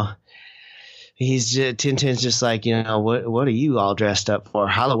 Tintin's just like, what are you all dressed up for?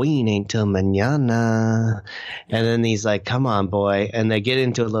 Halloween ain't till mañana. And then he's like, come on, boy. And they get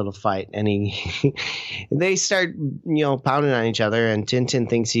into a little fight, and they start, pounding on each other. And Tintin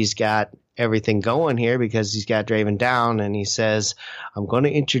thinks he's got everything going here because he's got Draven down, and he says, I'm going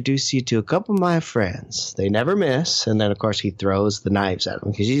to introduce you to a couple of my friends. They never miss. And then, of course, he throws the knives at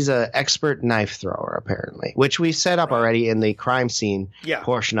him because he's an expert knife thrower, apparently, which we set up already in the crime scene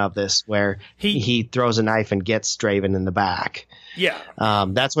portion of this where he throws a knife and gets Draven in the back. Yeah.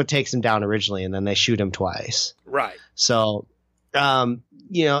 That's what takes him down originally, and then they shoot him twice. Right. So,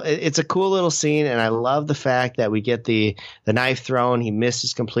 it's a cool little scene, and I love the fact that we get the knife thrown. He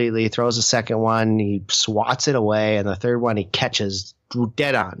misses completely, throws a second one, he swats it away, and the third one he catches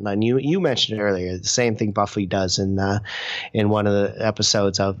dead on. And you mentioned it earlier, the same thing Buffy does in one of the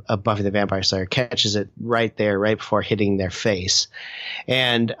episodes of Buffy the Vampire Slayer, catches it right there, right before hitting their face.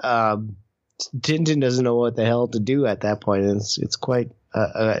 And Tintin doesn't know what the hell to do at that point. And it's quite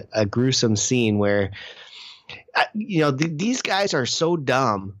a gruesome scene where these guys are so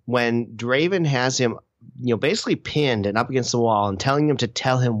dumb when Draven has him, basically pinned and up against the wall and telling him to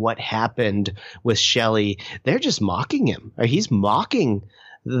tell him what happened with Shelley. They're just mocking him, or he's mocking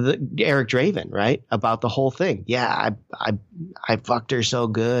Eric Draven, right? About the whole thing. Yeah, I fucked her so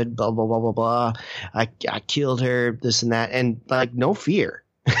good, blah, blah, blah, blah, blah. I killed her, this and that. And like, no fear.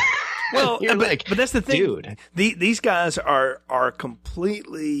 Well, but that's the thing, dude. These guys are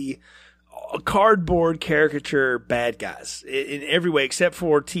completely cardboard caricature bad guys in every way, except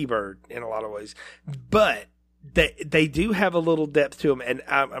for T-Bird in a lot of ways. But they do have a little depth to them, and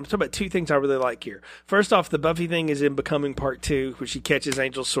I'm talking about two things I really like here. First off, the Buffy thing is in Becoming Part 2, where she catches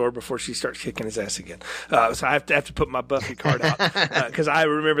Angel's sword before she starts kicking his ass again. So I have to put my Buffy card out because I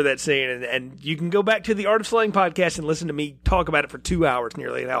remember that scene, and you can go back to the Art of Slaying podcast and listen to me talk about it for 2 hours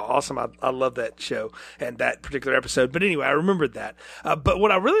nearly, and how awesome I love that show and that particular episode. But anyway, I remembered that. But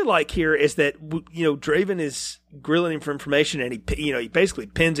what I really like here is that Draven is grilling him for information, and he basically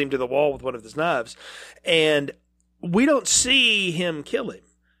pins him to the wall with one of his knives, and we don't see him kill him.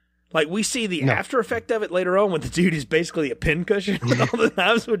 Like, we see the after effect of it later on when the dude is basically a pincushion with all the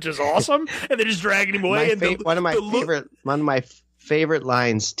knives, which is awesome, and they're just dragging him away. One of my favorite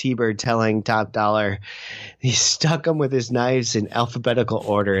lines, T-Bird telling Top Dollar, he stuck him with his knives in alphabetical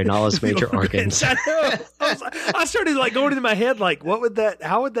order in all his major organs. I know. I started going into my head like,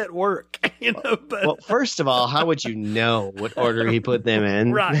 how would that work? Well, first of all, how would you know what order he put them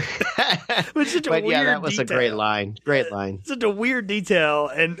in? Right. But yeah, that was detail. A great line. Great line. Such a weird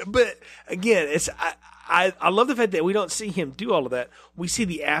detail, but again, I love the fact that we don't see him do all of that. We see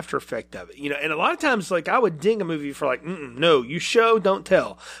the after effect of it, and a lot of times, I would ding a movie for no, you show, don't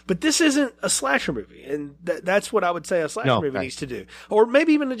tell. But this isn't a slasher movie, and that's what I would say a slasher movie needs to do. Or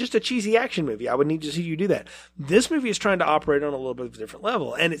maybe even just a cheesy action movie. I would need to see you do that. This movie is trying to operate on a little bit of a different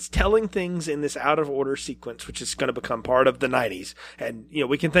level, and it's telling things in this out of order sequence, which is going to become part of the 90s. And,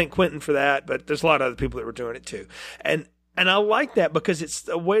 we can thank Quentin for that, but there's a lot of other people that were doing it too. And I like that because it's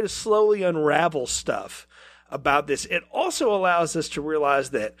a way to slowly unravel stuff about this. It also allows us to realize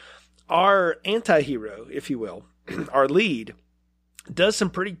that our anti-hero, if you will, our lead, does some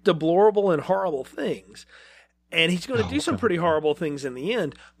pretty deplorable and horrible things. And he's going to do some pretty horrible things in the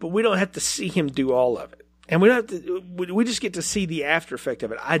end, but we don't have to see him do all of it. And we just get to see the after effect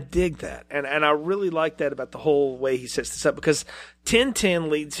of it. I dig that. And I really like that about the whole way he sets this up, because 1010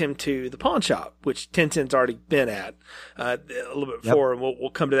 leads him to the pawn shop, which 1010's already been at a little bit before, and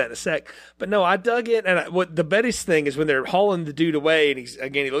we'll come to that in a sec. But no, I dug it. And what the Betty's thing is when they're hauling the dude away, and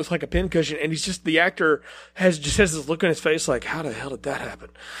he looks like a pincushion, and the actor has this look on his face like, how the hell did that happen?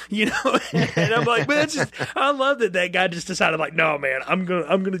 And I'm like, man, I love that guy just decided no, man, I'm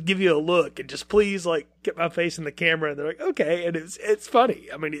gonna give you a look and just please get my face in the camera. And they're like, okay. And it's funny.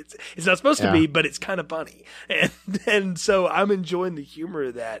 I mean, it's not supposed to be, but it's kind of funny. And so I'm enjoying the humor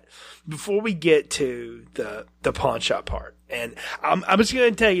of that before we get to the pawn shop part. And I'm just going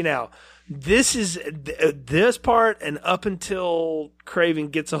to tell you now, this is this part, and up until Craven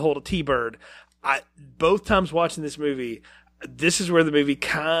gets a hold of T-Bird, both times watching this movie, this is where the movie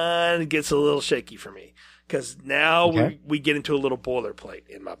kind of gets a little shaky for me, because now we get into a little boilerplate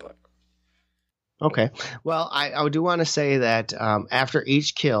in my book. Okay. Well, I do want to say that after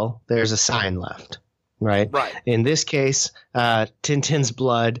each kill, there's a sign left, right? Right. In this case, Tintin's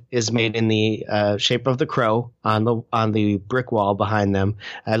blood is made in the shape of the crow on the brick wall behind them.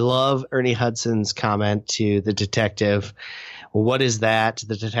 I love Ernie Hudson's comment to the detective. What is that?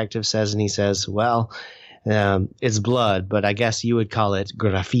 The detective says, and he says, well, it's blood, but I guess you would call it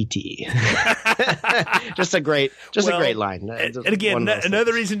graffiti. Just a great line. And again,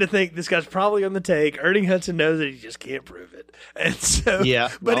 another reason to think this guy's probably on the take. Ernie Hudson knows that he just can't prove it. And so,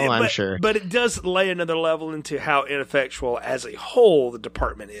 I'm sure. But it does lay another level into how ineffectual as a whole the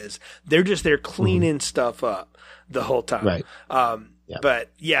department is. They're just there cleaning stuff up the whole time. Right.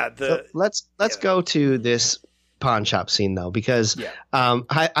 But yeah, so let's go to this pawn shop scene though, because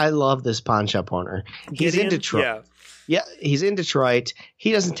I love this pawn shop owner. He's in Detroit. Yeah, he's in Detroit.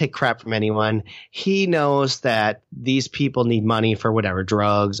 He doesn't take crap from anyone. He knows that these people need money for whatever,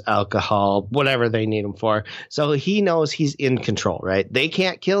 drugs, alcohol, whatever they need him for. So he knows he's in control, right? They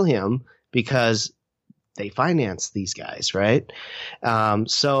can't kill him because they finance these guys, right?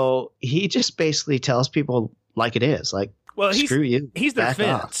 So he just basically tells people like it is, well, screw you. He's their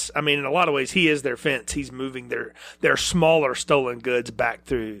fence. Off. I mean, in a lot of ways, he is their fence. He's moving their smaller stolen goods back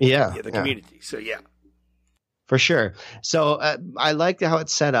through the community. So, yeah. For sure. So I like how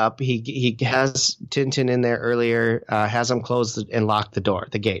it's set up. He has Tintin in there earlier, has him close and lock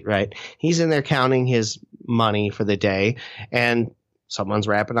the gate, right? He's in there counting his money for the day. And someone's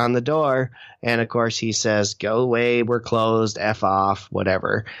rapping on the door. And of course he says, go away, we're closed, F off,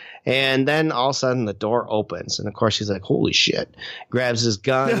 whatever. And then all of a sudden the door opens. And of course he's like, holy shit. Grabs his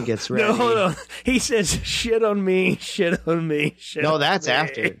gun, gets ready. No, hold on. He says, shit on me, shit on me, shit No, on that's me.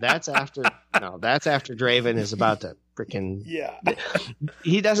 after. That's after. No, that's after Draven is about to freaking. Yeah.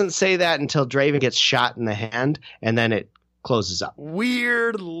 He doesn't say that until Draven gets shot in the hand, and then it closes up.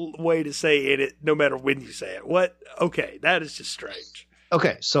 Weird way to say it, no matter when you say it. What? Okay, that is just strange.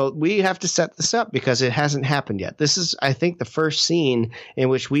 Okay, so we have to set this up because it hasn't happened yet. This is, I think, the first scene in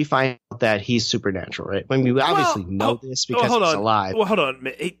which we find out that he's supernatural, right? I mean, we obviously know this because he's alive. Well, hold on.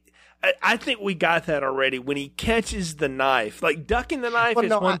 I think we got that already when he catches the knife. Like, ducking the knife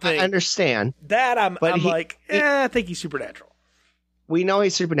is one thing. I understand. That I think he's supernatural. We know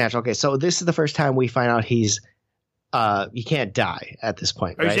he's supernatural. Okay, so this is the first time we find out he's he can't die at this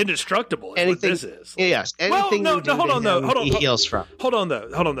point, right? He's indestructible. Anything, what this is. Yes. Anything hold on. he heals from. Hold on,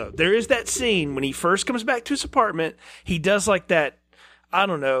 though. There is that scene when he first comes back to his apartment. He does like that, I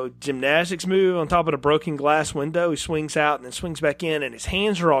don't know, gymnastics move on top of a broken glass window. He swings out and then swings back in, and his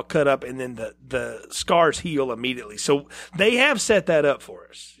hands are all cut up, and then the scars heal immediately. So they have set that up for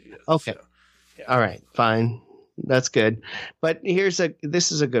us. Okay. So, yeah. All right. Fine. That's good. But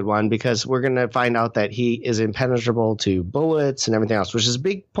this is a good one because we're going to find out that he is impenetrable to bullets and everything else, which is a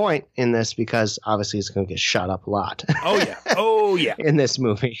big point in this because obviously he's going to get shot up a lot. Oh, yeah. In this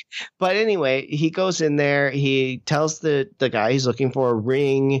movie. But anyway, he goes in there. He tells the guy he's looking for a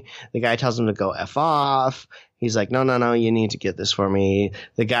ring. The guy tells him to go F off. He's like, no, you need to get this for me.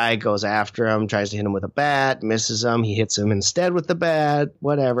 The guy goes after him, tries to hit him with a bat, misses him. He hits him instead with the bat,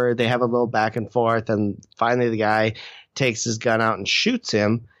 whatever. They have a little back and forth, and finally the guy takes his gun out and shoots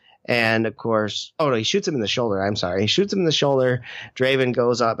him. And, of course, he shoots him in the shoulder. I'm sorry. He shoots him in the shoulder. Draven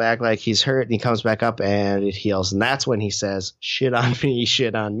goes up back like he's hurt, and he comes back up, and it heals. And that's when he says, shit on me,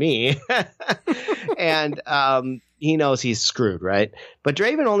 shit on me. And he knows he's screwed, right? But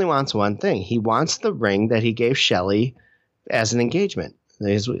Draven only wants one thing. He wants the ring that he gave Shelley as an engagement,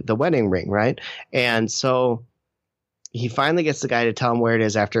 the wedding ring, right? And so he finally gets the guy to tell him where it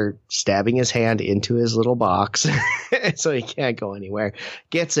is after stabbing his hand into his little box so he can't go anywhere.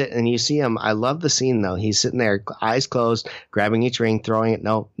 Gets it, and you see him. I love the scene, though. He's sitting there, eyes closed, grabbing each ring, throwing it.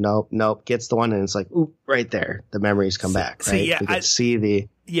 Nope. Gets the one, and it's like, ooh, right there. The memories come back, right? Yeah, we can see the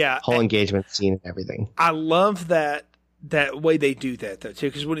whole engagement scene and everything. I love that way they do that, though, too.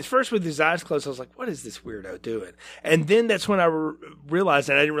 Because when it's first with his eyes closed, I was like, what is this weirdo doing? And then that's when I realized,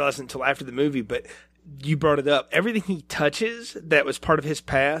 and I didn't realize it until after the movie, but you brought it up. Everything he touches that was part of his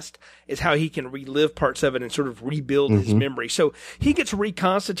past is how he can relive parts of it and sort of rebuild his memory. So he gets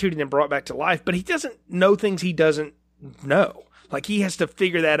reconstituted and brought back to life, but he doesn't know things he doesn't know. Like, he has to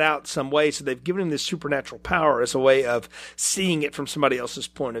figure that out some way. So they've given him this supernatural power as a way of seeing it from somebody else's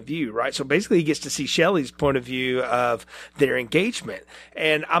point of view, right? So basically he gets to see Shelley's point of view of their engagement.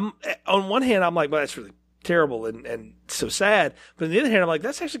 And on one hand, I'm like, well, that's really terrible and so sad. But on the other hand, I'm like,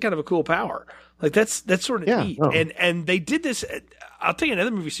 that's actually kind of a cool power. Like, that's sort of neat. Oh. And they did this. I'll tell you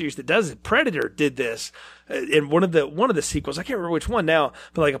another movie series that does it. Predator did this in one of the sequels. I can't remember which one now,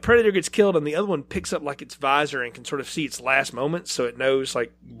 but like a predator gets killed and the other one picks up like its visor and can sort of see its last moments, so it knows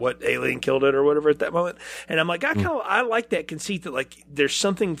like what alien killed it or whatever at that moment. And I'm like, I like that conceit that like there's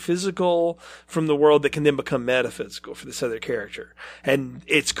something physical from the world that can then become metaphysical for this other character. And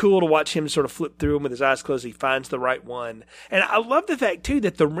it's cool to watch him sort of flip through them with his eyes closed. He finds the right one. And I love the fact too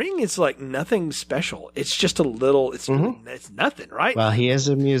that the ring is like nothing special. It's just a little, it's nothing, right? Well, he is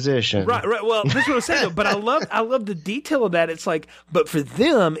a musician. Right. Well, that's what I'm saying, though. But I love the detail of that. It's like, but for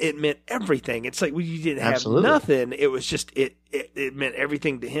them, it meant everything. It's like, well, you didn't have nothing. It was just, it meant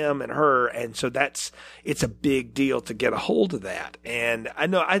everything to him and her. And so it's a big deal to get a hold of that. And I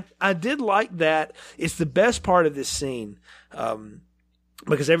know I did like that. It's the best part of this scene.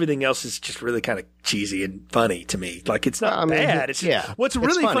 Because everything else is just really kind of cheesy and funny to me. Like, it's not bad. It's just, what's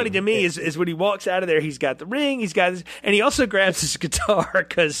really funny to me is when he walks out of there, he's got the ring, he's got his, and he also grabs his guitar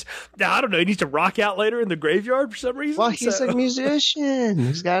because, I don't know, he needs to rock out later in the graveyard for some reason. Well, he's a musician.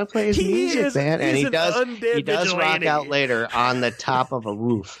 He's got to play his music, man. And he does rock out later on the top of a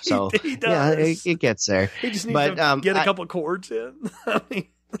roof. So, he does. Yeah, it gets there. He just needs to get a couple of chords in. I mean,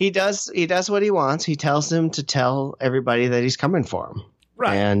 he does what he wants. He tells him to tell everybody that he's coming for him.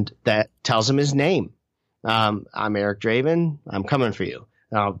 Right. And that tells him his name. I'm Eric Draven. I'm coming for you.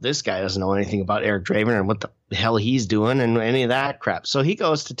 Now, this guy doesn't know anything about Eric Draven and what the hell he's doing and any of that crap. So he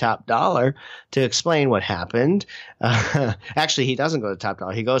goes to Top Dollar to explain what happened. Actually, he doesn't go to Top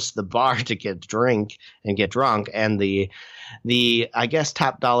Dollar. He goes to the bar to get drunk. And the I guess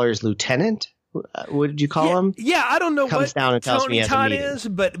Top Dollar's lieutenant What did you call him? Yeah, I don't know Comes what down and tells me Tony he has a Todd meeting. is,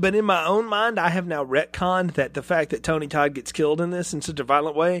 but in my own mind, I have now retconned that the fact that Tony Todd gets killed in this in such a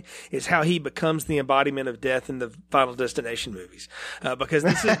violent way is how he becomes the embodiment of death in the Final Destination movies. Because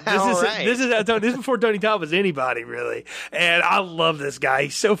this is this is before Tony Todd was anybody really, and I love this guy.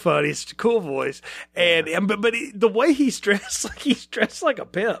 He's so funny. It's a cool voice, and the way he's dressed, he's dressed like a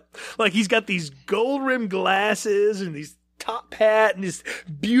pimp. Like he's got these gold rimmed glasses and these top hat and his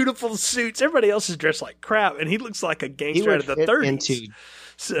beautiful suits. Everybody else is dressed like crap, and he looks like a gangster out of the 30s.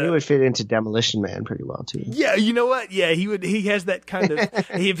 He would fit into Demolition Man pretty well too. Yeah, you know what? Yeah, he would. He has that kind of.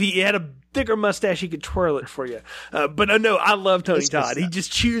 If he had a thicker mustache, he could twirl it for you. But no, I love Tony Todd. He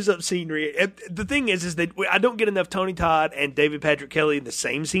just chews up scenery. And the thing is that I don't get enough Tony Todd and David Patrick Kelly in the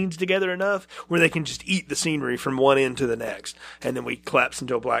same scenes together enough where they can just eat the scenery from one end to the next, and then we collapse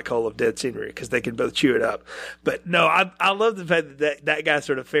into a black hole of dead scenery because they can both chew it up. But no, I love the fact that guy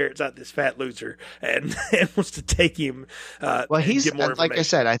sort of ferrets out this fat loser and wants to take him. Well, he's get more like I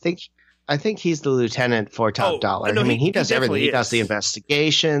said, I think he's the lieutenant for Top Dollar. I mean, he does everything. He does the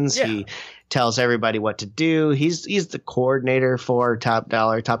investigations. Yeah. He tells everybody what to do. He's the coordinator for Top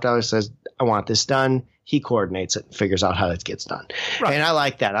Dollar. Top Dollar says, I want this done. He coordinates it and figures out how it gets done. Right. And I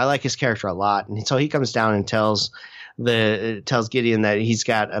like that. I like his character a lot. And so he comes down and tells Gideon that he's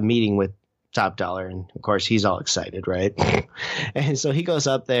got a meeting with Top Dollar, and of course he's all excited, right? And so he goes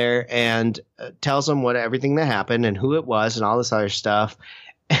up there and tells him everything that happened and who it was and all this other stuff,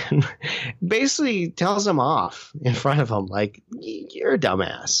 and basically tells him off in front of him, like, you're a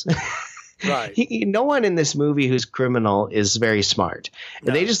dumbass. Right. No one in this movie who's criminal is very smart.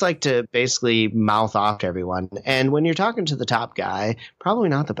 No. They just like to basically mouth off to everyone. And when you're talking to the top guy, probably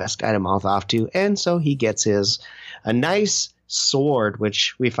not the best guy to mouth off to. And so he gets a nice sword,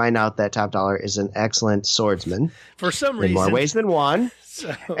 which we find out that Top Dollar is an excellent swordsman for some reason, in more ways than one.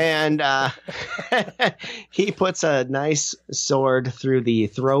 So. And he puts a nice sword through the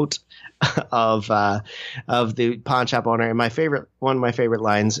throat of the pawn shop owner. And one of my favorite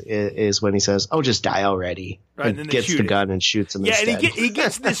lines is when he says, "Oh, just die already." Right, and gets the gun and shoots him instead. And he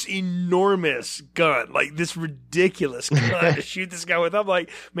gets this enormous gun, like this ridiculous gun to shoot this guy with. I'm like,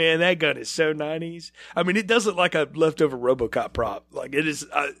 man, that gun is so 90s. I mean, it does look like a leftover RoboCop prop. Like it is.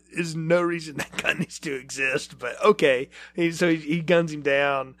 There's no reason that gun needs to exist, but okay. So he guns him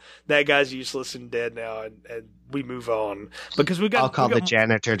down. That guy's useless and dead now, and we move on because I'll call the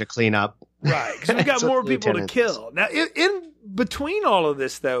janitor to clean up. Right, because we got more people to kill. Now, in between all of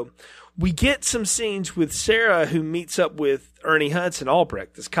this, though, we get some scenes with Sarah, who meets up with Ernie Hudson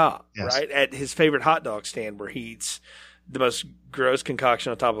Albrecht, this cop, right, at his favorite hot dog stand where he eats the most gross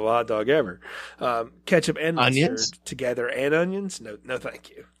concoction on top of a hot dog ever. Ketchup and mustard together and onions? No, thank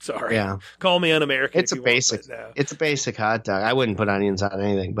you. Sorry. Yeah. Call me un-American. It's a basic hot dog. I wouldn't put onions on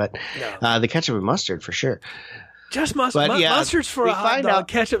anything, but the ketchup and mustard for sure. Just mustard. Mustard's for a hot dog.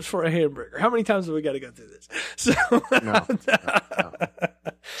 Ketchup's for a hamburger. How many times have we got to go through this? So no.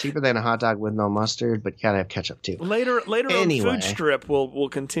 Cheaper than a hot dog with no mustard, but you gotta have ketchup too. Later on Food Strip, we'll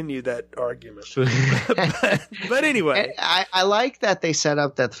continue that argument. but anyway, I like that they set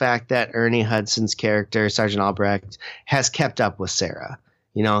up the fact that Ernie Hudson's character, Sergeant Albrecht, has kept up with Sarah.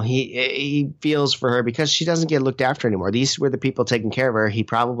 You know, he feels for her because she doesn't get looked after anymore. These were the people taking care of her. He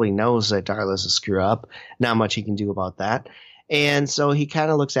probably knows that Darla's a screw up. Not much he can do about that. And so he kind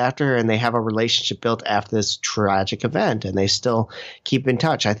of looks after her, and they have a relationship built after this tragic event, and they still keep in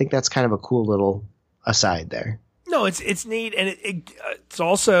touch. I think that's kind of a cool little aside there. No, it's neat, and it's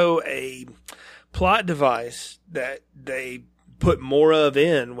also a plot device that they put more of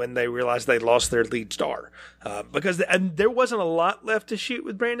in when they realized they lost their lead star. Because there wasn't a lot left to shoot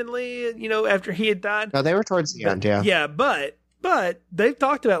with Brandon Lee, after he had died. No, they were towards the end, yeah. Yeah, but they've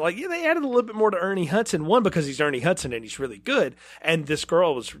talked about, they added a little bit more to Ernie Hudson. One, because he's Ernie Hudson and he's really good. And this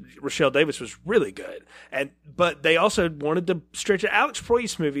girl Rochelle Davis was really good. But they also wanted to stretch it. Alex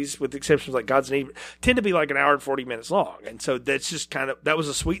Proyas movies, with exceptions like Gods and Evil, tend to be like an hour and 40 minutes long. And so that's just that was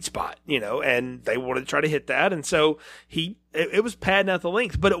a sweet spot, and they wanted to try to hit that. And so it was padding out the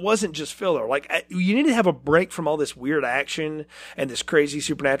length, but it wasn't just filler. Like, you need to have a break from all this weird action and this crazy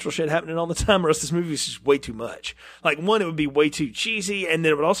supernatural shit happening all the time, or else this movie is just way too much. Like, one, it would be way too cheesy, and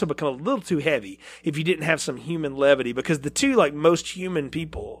then it would also become a little too heavy if you didn't have some human levity, because the two, most human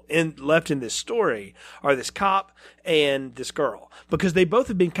people left in this story are this cop and this girl, because they both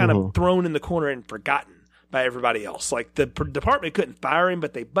have been kind of thrown in the corner and forgotten by everybody else. Like the department couldn't fire him,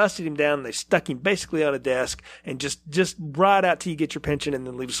 but they busted him down and they stuck him basically on a desk and just ride out till you get your pension and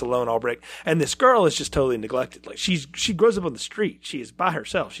then leave us alone, Albrecht. And this girl is just totally neglected. Like she grows up on the street. She is by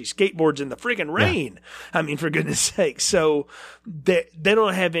herself. She skateboards in the friggin' rain. Yeah. I mean, for goodness sake. So they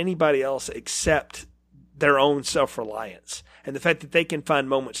don't have anybody else except their own self-reliance. And the fact that they can find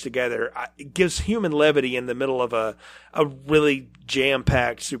moments together, it gives human levity in the middle of a really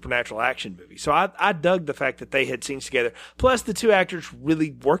jam-packed supernatural action movie. So I dug the fact that they had scenes together. Plus, the two actors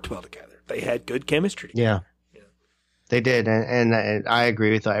really worked well together. They had good chemistry together. Yeah. They did, and I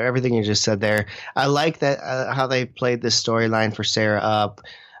agree with everything you just said there. I like that how they played this storyline for Sarah up.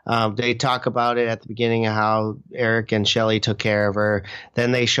 They talk about it at the beginning of how Eric and Shelley took care of her.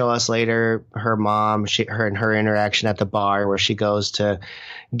 Then they show us later her mom, her interaction at the bar where she goes to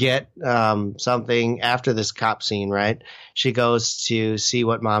get something after this cop scene, right? She goes to see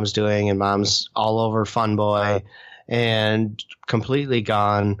what mom's doing, and mom's all over Fun Boy and completely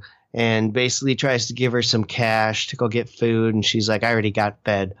gone, and basically tries to give her some cash to go get food. And she's like, I already got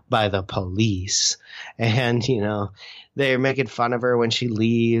fed by the police. And, they're making fun of her when she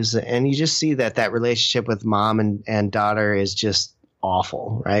leaves. And you just see that relationship with mom and daughter is just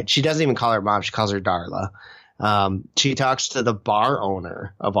awful, right? She doesn't even call her mom. She calls her Darla. She talks to the bar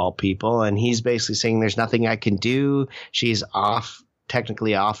owner of all people, and he's basically saying there's nothing I can do. She's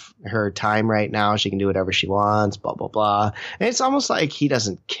technically off her time right now. She can do whatever she wants, blah, blah, blah. And it's almost like he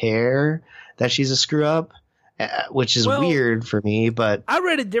doesn't care that she's a screw up. Which is weird for me, but I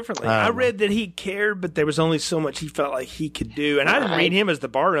read it differently. I read that he cared, but there was only so much he felt like he could do. And I didn't read him as the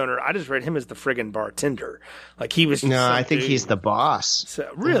bar owner. I just read him as the friggin' bartender. Like he was. No, I think he's the boss. So,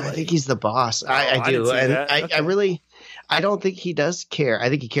 really? I think he's the boss. I do, and I don't think he does care. I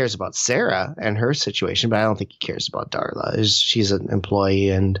think he cares about Sarah and her situation, but I don't think he cares about Darla. She's an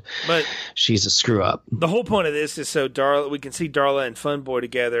employee but she's a screw up. The whole point of this is so we can see Darla and Fun Boy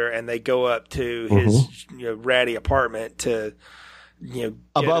together, and they go up to his ratty apartment to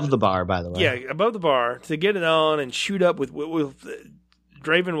above the bar, by the way. Yeah, above the bar to get it on and shoot up with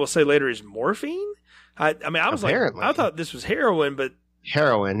Draven will say later is morphine. I was apparently. Like, I thought this was heroin, but.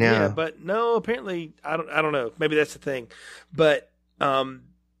 Heroin, yeah, but no. Apparently, I don't know. Maybe that's the thing. But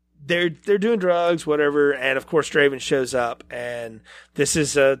they're doing drugs, whatever. And of course, Draven shows up, and this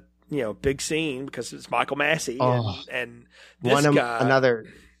is a big scene because it's Michael Massey and this guy.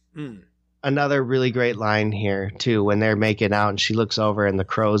 Another really great line here too when they're making out, and she looks over and the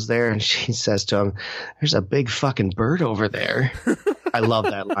crow's there, and she says to him, "There's a big fucking bird over there." I love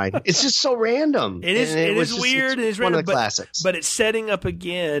that line. It's just so random. It is weird. It's one of the classics. But it's setting up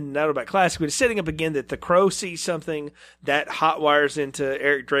again, not about classic, but it's setting up again that the crow sees something that hot wires into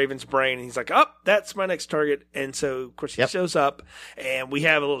Eric Draven's brain. And he's like, oh, that's my next target. And so, of course, he shows up and we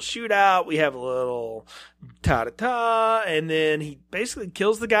have a little shootout. We have a little ta-ta-ta. And then he basically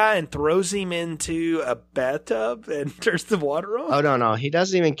kills the guy and throws him into a bathtub and turns the water on. Oh, no. He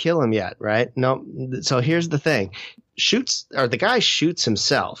doesn't even kill him yet, right? No. So here's the thing. The guy shoots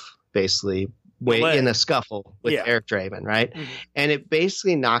himself basically in a scuffle with Eric Draven, right? Mm-hmm. And it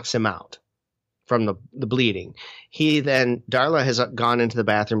basically knocks him out from the bleeding. Darla has gone into the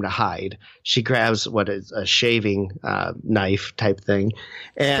bathroom to hide. She grabs what is a shaving knife type thing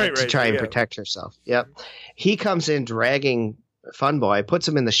and to try and protect herself. Yep. He comes in dragging Fun Boy, puts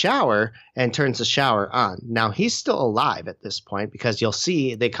him in the shower and turns the shower on. Now he's still alive at this point because you'll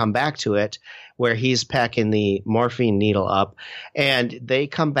see they come back to it where he's packing the morphine needle up, and they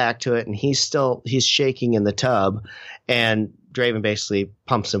come back to it and he's shaking in the tub, and Draven basically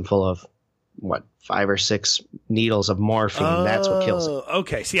pumps him full of 5 or 6 needles of morphine. That's what kills him.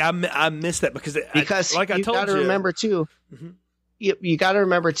 Okay. See, I missed that because I told you. You got to remember too. Mm-hmm. You got to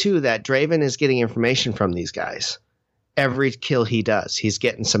remember too that Draven is getting information from these guys. Every kill he does, he's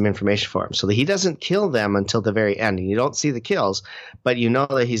getting some information for him. So he doesn't kill them until the very end. And you don't see the kills, but you know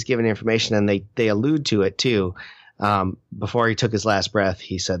that he's giving information, and they allude to it too. Before he took his last breath,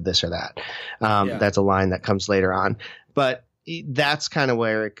 he said this or that. That's a line that comes later on. But that's kind of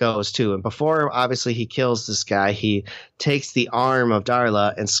where it goes too. And before, obviously, he kills this guy, he takes the arm of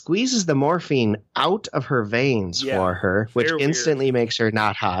Darla and squeezes the morphine out of her veins for her, which instantly makes her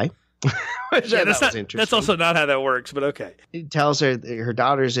not high. That's also not how that works, but okay. He tells her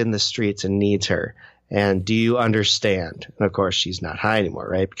daughter's in the streets and needs her. And do you understand? And of course, she's not high anymore,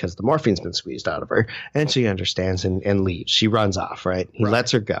 right? Because the morphine's been squeezed out of her. And she understands and leaves. She runs off, right? He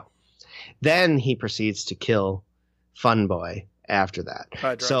lets her go. Then he proceeds to kill Fun Boy after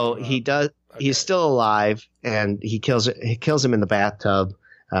that. So he does. Okay. He's still alive, and he kills him in the bathtub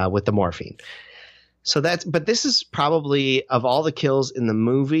with the morphine. But this is probably, of all the kills in the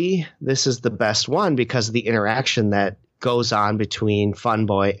movie, this is the best one because of the interaction that goes on between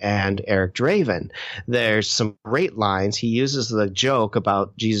Funboy and Eric Draven. There's some great lines. He uses the joke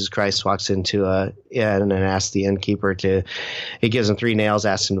about Jesus Christ walks into a inn and asks the innkeeper he gives him 3 nails,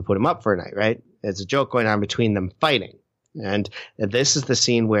 asks him to put him up for a night, right? It's a joke going on between them fighting. And this is the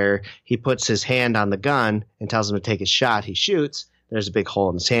scene where he puts his hand on the gun and tells him to take his shot. He shoots. There's a big hole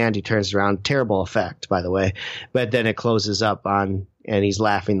in his hand. He turns around. Terrible effect, by the way. But then it closes up and he's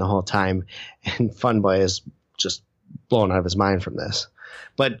laughing the whole time. And Funboy is just blown out of his mind from this.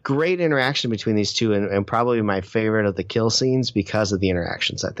 But great interaction between these two, and probably my favorite of the kill scenes because of the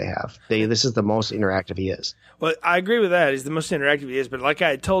interactions that they have. This is the most interactive he is. Well, I agree with that. He's the most interactive he is. But like I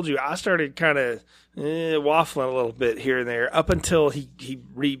had told you, I started kind of waffling a little bit here and there up until he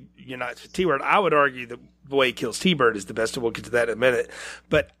reunites with T-Bird. I would argue the way he kills T-Bird is the best, and we'll get to that in a minute.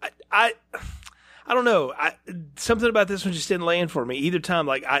 But I don't know. Something about this one just didn't land for me either time.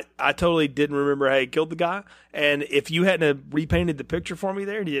 Like I totally didn't remember how he killed the guy. And if you hadn't have repainted the picture for me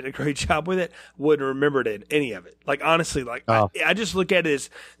there, and you did a great job with it, wouldn't have remembered any of it. Like honestly, I just look at it as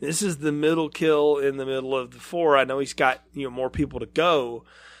this is the middle kill in the middle of the 4. I know he's got more people to go,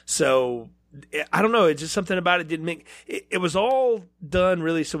 so. I don't know. It's just something about it didn't make it was all done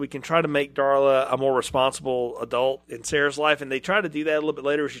really so we can try to make Darla a more responsible adult in Sarah's life. And they try to do that a little bit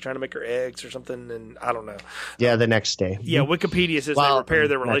later. She's trying to make her eggs or something. And I don't know. Yeah. The next day. Yeah. Wikipedia says they repair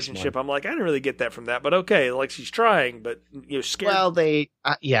their relationship. I'm like, I didn't really get that from that, but okay. Like she's trying, but scared. Well,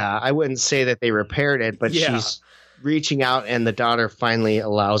 I wouldn't say that they repaired it, but she's reaching out and the daughter finally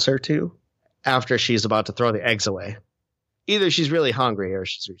allows her to after she's about to throw the eggs away. Either she's really hungry or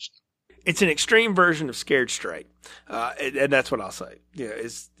she's reached. It's an extreme version of Scared Straight, and that's what I'll say. Yeah,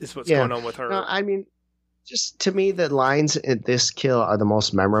 is what's going on with her. No, I mean, just to me, the lines in this kill are the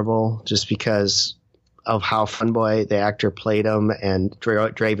most memorable, just because of how Funboy, the actor, played him, and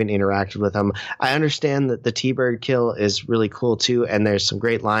Draven interacted with him. I understand that the T-Bird kill is really cool too, and there's some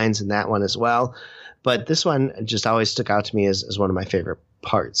great lines in that one as well. But this one just always stuck out to me as one of my favorite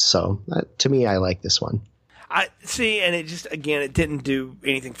parts. So to me, I like this one. I see, and it just, again, it didn't do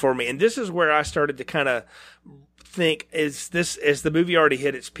anything for me. And this is where I started to kind of think, is the movie already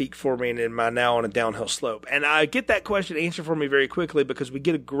hit its peak for me and am I now on a downhill slope? And I get that question answered for me very quickly because we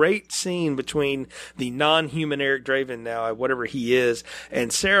get a great scene between the non-human Eric Draven now, whatever he is,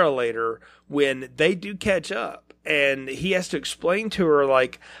 and Sarah later when they do catch up. And he has to explain to her,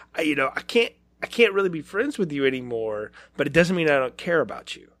 like, I can't really be friends with you anymore, but it doesn't mean I don't care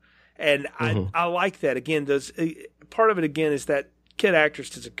about you. And I like that. Again, part of it, again, is that kid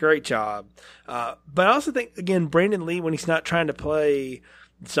actress does a great job. But I also think, again, Brandon Lee, when he's not trying to play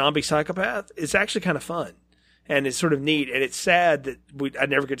zombie psychopath, is actually kind of fun. And it's sort of neat. And it's sad that I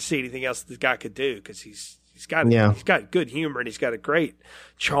never get to see anything else this guy could do because he's got good humor and he's got a great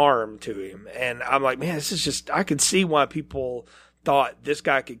charm to him. And I'm like, man, this is just, I could see why people thought this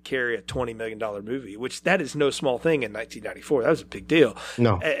guy could carry a $20 million movie, which that is no small thing in 1994. That was a big deal.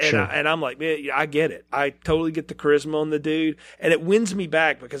 No, sure. And I'm like, man, I get it. I totally get the charisma on the dude. And it wins me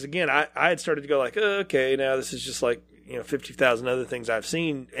back because, again, I had started to go like, okay, now this is just like, 50,000 other things I've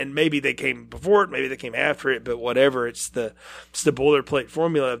seen. And maybe they came before it, maybe they came after it, but whatever. It's the boilerplate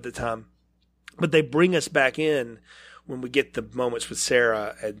formula of the time. But they bring us back in when we get the moments with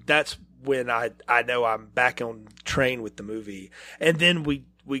Sarah, and that's when I know I'm back on train with the movie. And then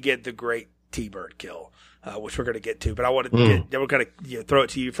we get the great T-Bird kill, which we're going to get to. But I wanted to we're going to throw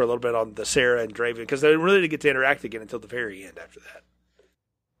it to you for a little bit on the Sarah and Draven because they really didn't get to interact again until the very end after that.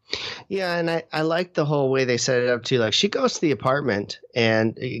 Yeah, and I like the whole way they set it up too. Like she goes to the apartment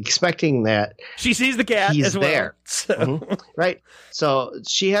and expecting that she sees the cat he's as well. There. So. Right. So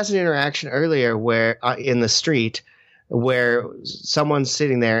she has an interaction earlier where in the street where someone's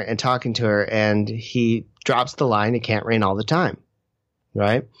sitting there and talking to her and he drops the line, it can't rain all the time.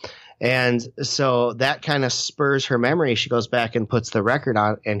 Right. And so that kind of spurs her memory. She goes back and puts the record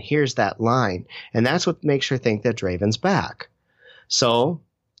on and hears that line. And that's what makes her think that Draven's back. So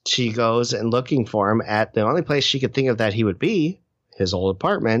she goes and looking for him at the only place she could think of that he would be, his old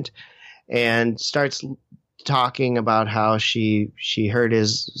apartment, and starts talking about how she heard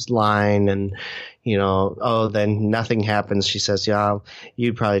his line and, then nothing happens. She says, yeah,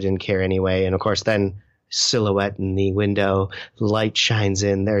 you probably didn't care anyway. And of course, then silhouette in the window, the light shines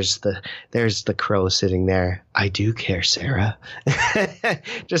in. There's the crow sitting there. I do care, Sarah.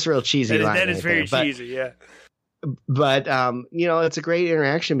 Just real cheesy line. That is very cheesy, yeah. But, it's a great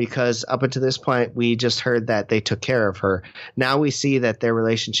interaction because up until this point, we just heard that they took care of her. Now we see that their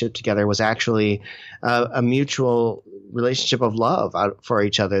relationship together was actually a mutual relationship of love for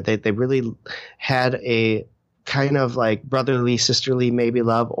each other. They really had a kind of like brotherly, sisterly maybe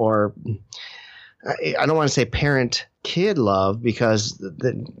love, or I don't want to say parent-kid love because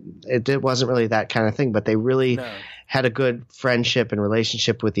it wasn't really that kind of thing, but they really had a good friendship and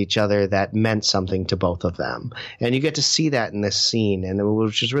relationship with each other that meant something to both of them. And you get to see that in this scene, and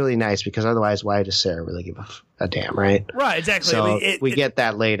which is really nice because otherwise why does Sarah really give a damn, right? Right, exactly. So we get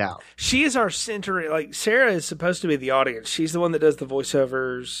that laid out. She is our center. Like, Sarah is supposed to be the audience. She's the one that does the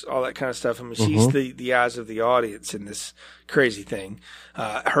voiceovers, all that kind of stuff. I mean, she's the eyes of the audience in this crazy thing.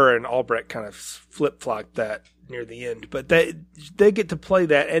 Her and Albrecht kind of flip-flopped that near the end, but they get to play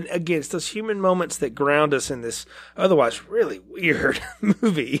that, and again, it's those human moments that ground us in this otherwise really weird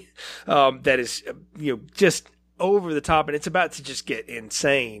movie that is just over the top, and it's about to just get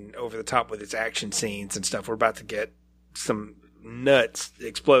insane over the top with its action scenes and stuff. We're about to get some nuts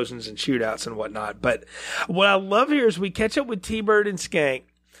explosions and shootouts and whatnot. But what I love here is we catch up with T-Bird and Skank,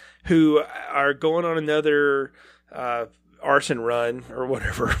 who are going on another arson run or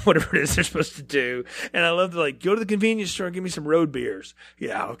whatever it is they're supposed to do. And I love to go to the convenience store and give me some road beers.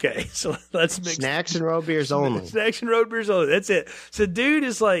 Yeah, okay. So let's mix snacks and road beers only. Snacks and road beers only. That's it. So dude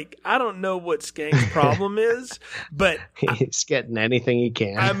is like, I don't know what Skank's problem is, but he's getting anything he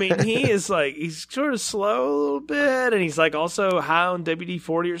can. I mean, he's sort of slow a little bit, and he's like also high on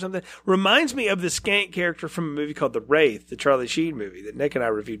WD-40 or something. Reminds me of the Skank character from a movie called The Wraith, the Charlie Sheen movie that Nick and I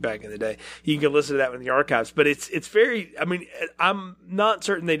reviewed back in the day. You can listen to that in the archives, but it's very, I mean, I'm not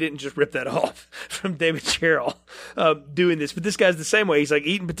certain they didn't just rip that off from David Sherrill doing this, but this guy's the same way. He's like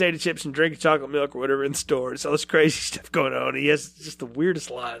eating potato chips and drinking chocolate milk or whatever in the store. There's all this crazy stuff going on. He has just the weirdest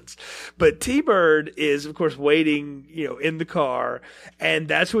lines. But T-Bird is, of course, waiting, in the car, and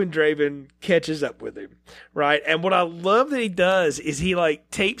that's when Draven catches up with him, right? And what I love that he does is he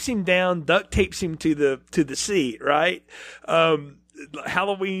tapes him down, duct tapes him to the seat, right?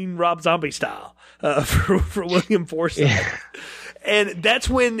 Halloween Rob Zombie style. For William Forsythe. Yeah. And that's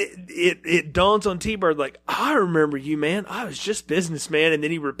when it dawns on T-Bird, I remember you, man. I was just businessman. And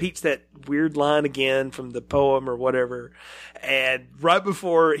then he repeats that weird line again from the poem or whatever. And right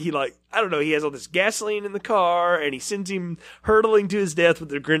before he he has all this gasoline in the car, and he sends him hurtling to his death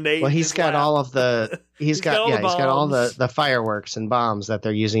with a grenade. Well, he's got all of the he's got all the fireworks and bombs that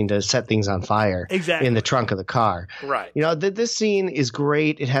they're using to set things on fire in the trunk of the car. Right. This scene is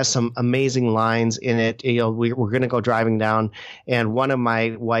great. It has some amazing lines in it. We're going to go driving down, and one of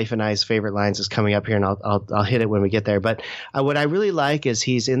my wife and I's favorite lines is coming up here, and I'll hit it when we get there. But what I really like is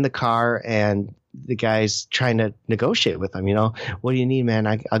he's in the car, and the guy's trying to negotiate with him. What do you need, man?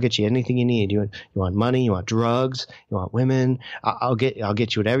 I'll get you anything you need. You want money? You want drugs? You want women? I'll get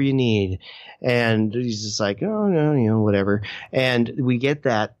you whatever you need. And he's just like, oh no, whatever. And we get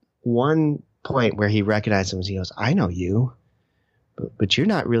that one point where he recognizes him. He goes, I know you, but you're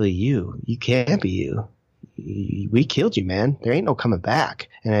not really you. You can't be you. We killed you, man. There ain't no coming back.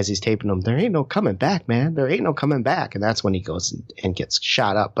 And as he's taping them, there ain't no coming back, man. There ain't no coming back. And that's when he goes and gets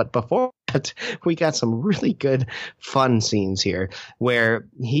shot up. But before that, we got some really good fun scenes here where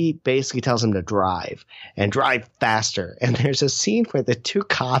he basically tells him to drive and drive faster. And there's a scene where the two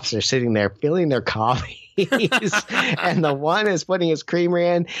cops are sitting there filling their coffee. And the one is putting his creamer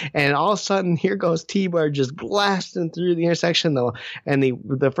in, and all of a sudden here goes T-Bird just blasting through the intersection, and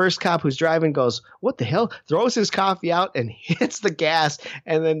the first cop who's driving goes, what the hell, throws his coffee out and hits the gas,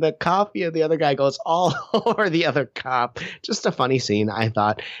 and then the coffee of the other guy goes all over the other cop. Just a funny scene, I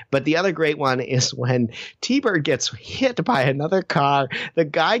thought. But the other great one is when T-Bird gets hit by another car. The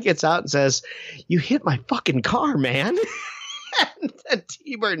guy gets out and says, you hit my fucking car, man. And then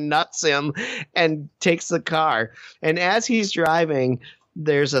T-Bird nuts him and takes the car. And as he's driving,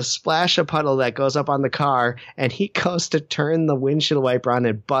 there's a splash of puddle that goes up on the car, and he goes to turn the windshield wiper on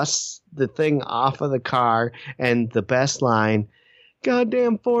and busts the thing off of the car. And the best line,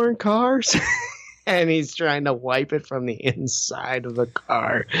 goddamn foreign cars. And he's trying to wipe it from the inside of the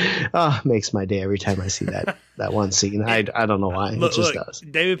car. Oh, makes my day every time I see that one scene. I don't know why. It just does.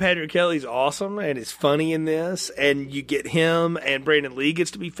 David Patrick Kelly's awesome and is funny in this. And you get him, and Brandon Lee gets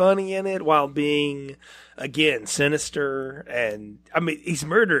to be funny in it while being, again, sinister. And, I mean, he's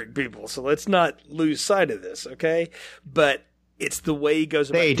murdering people, so let's not lose sight of this, okay? But it's the way he goes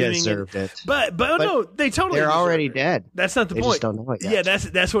about doing it. They deserved it. But no, they totally They're already dead. That's not the point. They just don't know it yet. Yeah,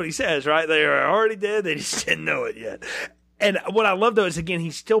 that's what he says, right? They are already dead. They just didn't know it yet. And what I love, though, is, again,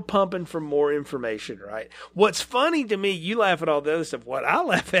 he's still pumping for more information, right? What's funny to me, you laugh at all the other stuff. What I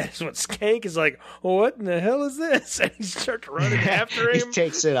laugh at is when Skank is like, well, what in the hell is this? And he starts running after him. He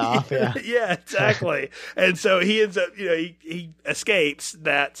takes it off, yeah. Yeah, exactly. And so he ends up, he escapes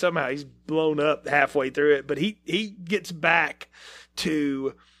that. Somehow he's blown up halfway through it. But he gets back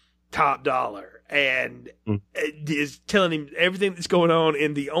to Top Dollar and is telling him everything that's going on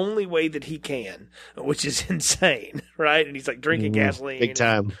in the only way that he can, which is insane, right? And he's like drinking gasoline, big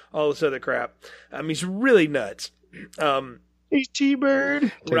time, all this other crap. He's really nuts. He's T-Bird.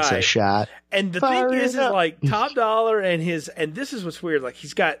 Takes a shot. And the thing is like Top Dollar and this is what's weird. Like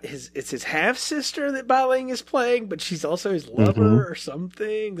it's his half sister that Bai Ling is playing, but she's also his lover or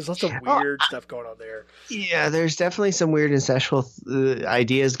something. There's lots of weird stuff going on there. Yeah, there's definitely some weird incestual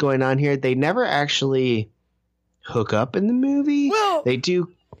ideas going on here. They never actually hook up in the movie. Well, they do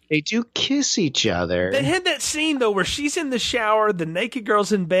kiss each other. They had that scene, though, where she's in the shower, the naked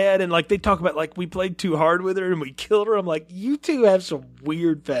girl's in bed, and, like, they talk about, like, we played too hard with her and we killed her. I'm like, you two have some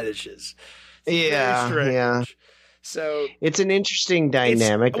weird fetishes. Yeah. So it's an interesting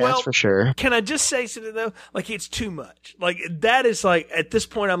dynamic, that's for sure. Can I just say something, though? Like, it's too much. Like, that is, like, at this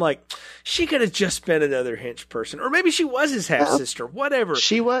point, I'm like, she could have just been another hench person. Or maybe she was his half-sister, whatever.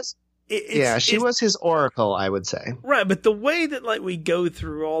 She was. She was his oracle, I would say. Right, but the way that like we go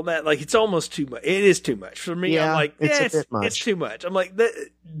through all that, like it's almost too much. It is too much for me. Yeah, I'm like, it's a bit much. It's too much. I'm like,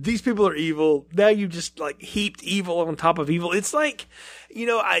 these people are evil. Now you just like heaped evil on top of evil. It's like,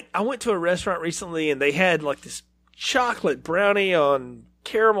 I went to a restaurant recently and they had like this chocolate brownie on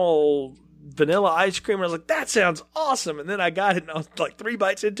caramel vanilla ice cream. And I was like, that sounds awesome. And then I got it and I was like 3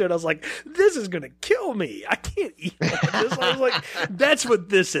 bites into it. I was like, this is going to kill me. I can't eat this. I was like, that's what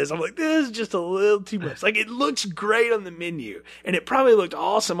this is. I'm like, this is just a little too much. Like, it looks great on the menu and it probably looked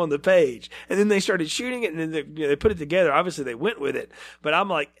awesome on the page. And then they started shooting it and then they put it together. Obviously they went with it, but I'm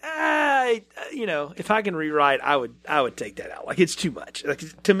like, if I can rewrite, I would take that out. Like, it's too much.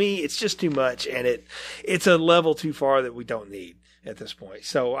 Like, to me, it's just too much. And it's a level too far that we don't need at this point.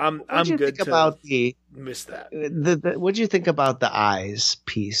 So I'm good to miss that. What do you think about the eyes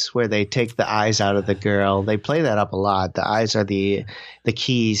piece where they take the eyes out of the girl? They play that up a lot. The eyes are the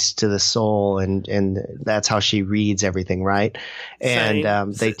keys to the soul, and that's how she reads everything, right?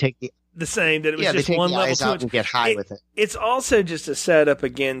 And they take the same, that it was just they take one the level eyes out and get high with it. It's also just a setup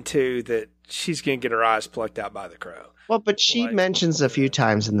again too that she's going to get her eyes plucked out by the crow. Well, but she mentions a few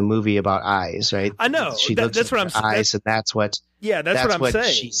times in the movie about eyes, right? I know. She looks at her eyes, and that's what. Yeah, that's what I'm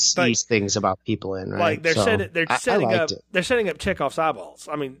saying. She sees things about people in, right? Like they're setting up Chekhov's eyeballs.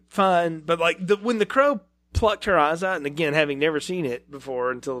 I mean, fine, but like when the crow plucked her eyes out, and again, having never seen it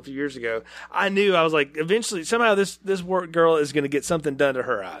before until a few years ago, I was like, eventually, somehow this work girl is going to get something done to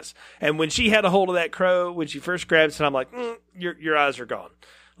her eyes. And when she had a hold of that crow, when she first grabbed it, I'm like, your eyes are gone.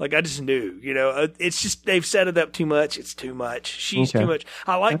 Like, I just knew, it's just, they've set it up too much. It's too much. She's too much.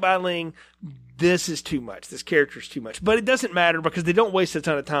 I like Bai Ling. This is too much. This character is too much. But it doesn't matter because they don't waste a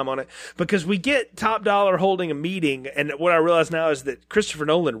ton of time on it, because we get Top Dollar holding a meeting. And what I realize now is that Christopher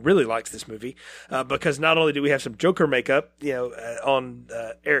Nolan really likes this movie, because not only do we have some Joker makeup, on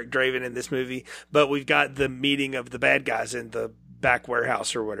Eric Draven in this movie, but we've got the meeting of the bad guys in the back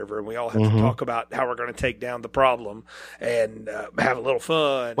warehouse or whatever, and we all have to talk about how we're going to take down the problem and have a little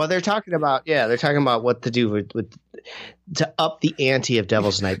fun. Well, they're talking about what to do with to up the ante of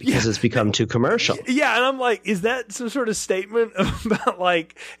Devil's Night because it's become too commercial. Yeah, and I'm like, is that some sort of statement about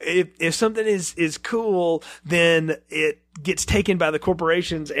like if something is cool, then it gets taken by the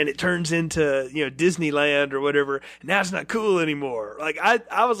corporations and it turns into Disneyland or whatever. Now it's not cool anymore. Like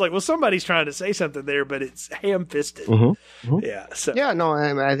I was like, well, somebody's trying to say something there, but it's ham-fisted. Yeah. So yeah, no,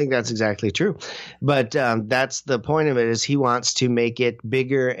 I think that's exactly true. But that's the point of it, is he wants to make it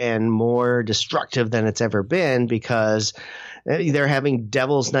bigger and more destructive than it's ever been, because they're having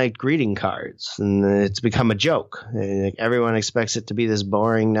Devil's Night greeting cards, and it's become a joke. Everyone expects it to be this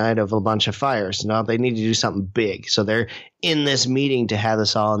boring night of a bunch of fires. No, they need to do something big. So they're in this meeting to have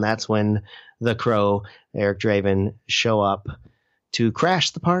this all, and that's when the Crow, Eric Draven, show up to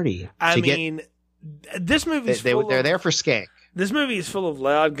crash the party. This movie they're there for Skank. This movie is full of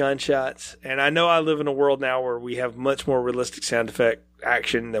loud gunshots, and I know I live in a world now where we have much more realistic sound effect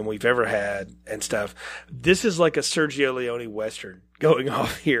action than we've ever had and stuff. This is like a Sergio Leone Western going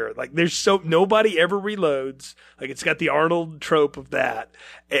off here. Like, nobody ever reloads. Like, it's got the Arnold trope of that.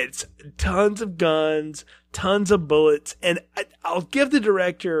 It's tons of guns, tons of bullets, and I'll give the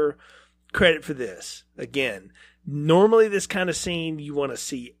director credit for this. Again, Normally, this kind of scene, you want to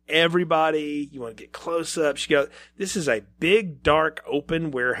see everybody. You want to get close-ups. You go, this is a big, dark,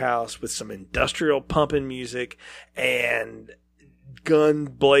 open warehouse with some industrial pumping music and gun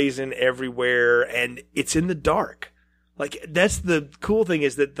blazing everywhere, and it's in the dark. Like, that's the cool thing,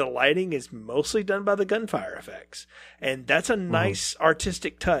 is that the lighting is mostly done by the gunfire effects. And that's a nice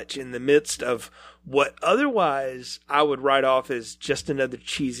artistic touch in the midst of what otherwise I would write off as just another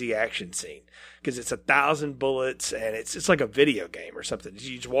cheesy action scene. Because it's 1,000 bullets, and it's like a video game or something.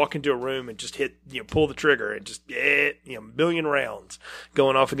 You just walk into a room and just hit, pull the trigger, and just, million rounds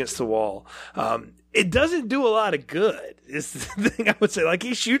going off against the wall. It doesn't do a lot of good, is the thing I would say. Like,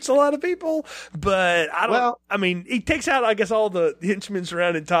 he shoots a lot of people, but he takes out, I guess, all the henchmen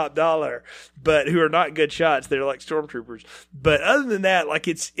surrounding Top Dollar, but who are not good shots. They're like stormtroopers. But other than that, like,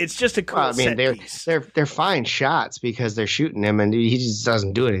 it's just a cool set piece. They're fine shots because they're shooting him, and he just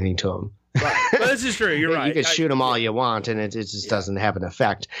doesn't do anything to them. Right. Well, this is true. You're right. You can shoot them all you want, and it just doesn't have an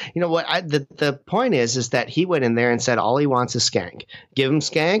effect. You know what? The point is that he went in there and said all he wants is Skank. Give him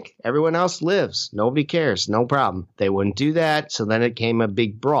Skank. Everyone else lives. Nobody cares. No problem. They wouldn't do that, so then it came a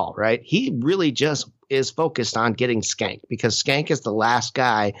big brawl, right? He really just is focused on getting Skank because Skank is the last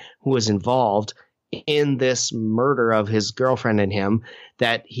guy who was involved in this murder of his girlfriend and him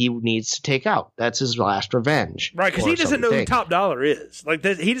that he needs to take out. That's his last revenge. Right, because he doesn't know who Top Dollar is. Like,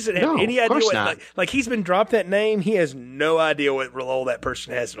 he doesn't have any idea what, like he's been dropped that name. He has no idea what role that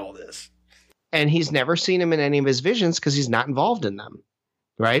person has in all this. And he's never seen him in any of his visions because he's not involved in them.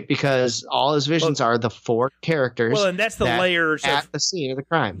 Right? Because all his visions are the four characters. Well, and that's the layers at the scene of the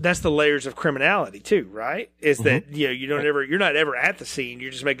crime. That's the layers of criminality too, right? Is that you're not ever at the scene.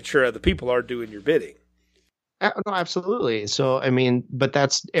 You're just making sure other people are doing your bidding. No, absolutely. So, but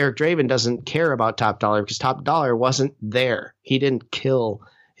that's Eric Draven doesn't care about Top Dollar because Top Dollar wasn't there. He didn't kill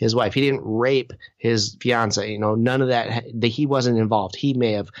his wife. He didn't rape his fiance. None of that. He wasn't involved. He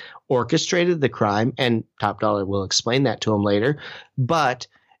may have orchestrated the crime, and Top Dollar will explain that to him later. But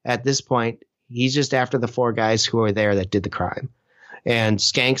at this point, he's just after the four guys who are there that did the crime. And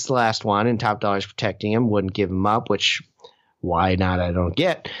Skank's the last one, and Top Dollar's protecting him, wouldn't give him up, which why not, I don't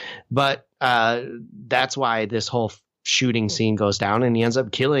get. But that's why this whole shooting scene goes down, and he ends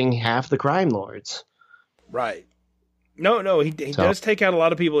up killing half the crime lords. Right. No, he does take out a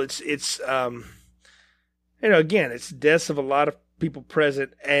lot of people. It's again, it's deaths of a lot of people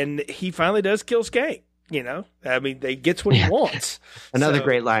present, and he finally does kill Skank. They gets what he wants. Another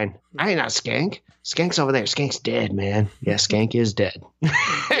great line. I ain't not Skank. Skank's over there. Skank's dead, man. Yeah, Skank is dead.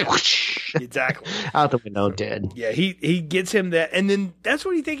 Exactly. Out the window, dead. Yeah, he gets him that, and then that's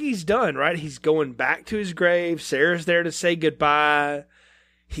what you think he's done, right? He's going back to his grave. Sarah's there to say goodbye.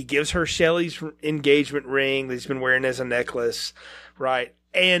 He gives her Shelley's engagement ring that he's been wearing as a necklace, right?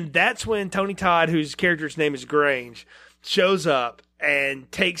 And that's when Tony Todd, whose character's name is Grange, shows up and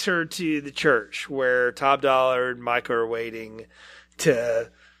takes her to the church where Top Dollar and Micah are waiting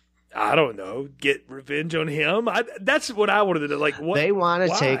to, I don't know, get revenge on him. That's what I wanted to do. Like, what? They want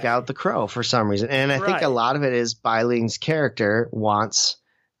to take out the Crow for some reason. And I think a lot of it is Beiling's character wants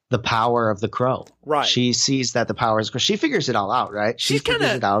the power of the Crow. Right. She sees that the power is, she figures it all out, right? She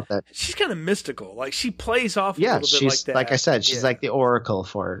figures it out that she's kind of mystical. Like, she plays off a little bit like that. Like I said, she's like the oracle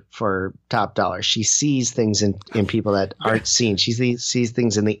for Top Dollar. She sees things in people that aren't seen. She sees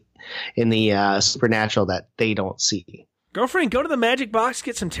things in the supernatural that they don't see. Girlfriend, go to the magic box,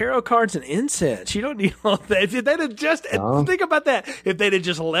 get some tarot cards and incense. You don't need all that. If they'd have just think about that. If they'd have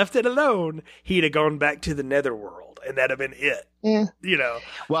just left it alone, he'd have gone back to the netherworld, and that'd have been it. Yeah.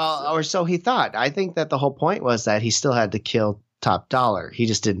 Well, or so he thought. I think that the whole point was that he still had to kill Top Dollar. He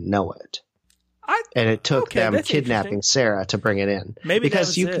just didn't know it. And it took them kidnapping Sarah to bring it in. Maybe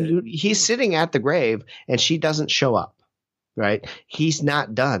because he's sitting at the grave and she doesn't show up. Right? He's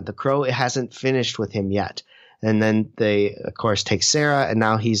not done. The Crow hasn't finished with him yet. And then they, of course, take Sarah, and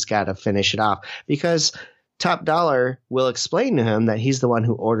now he's got to finish it off because Top Dollar will explain to him that he's the one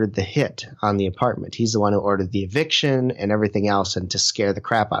who ordered the hit on the apartment. He's the one who ordered the eviction and everything else, and to scare the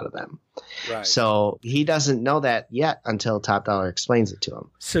crap out of them. Right. So he doesn't know that yet until Top Dollar explains it to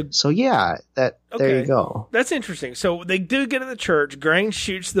him. So yeah, there you go. That's interesting. So they do get to the church. Grange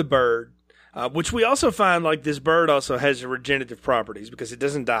shoots the bird. Which we also find, like, this bird also has regenerative properties because it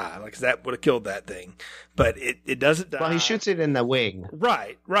doesn't die. Like, that would have killed that thing. But it doesn't die. Well, he shoots it in the wing.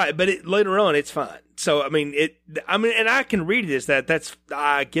 Right. But later on, it's fine. So, I mean, and I can read it as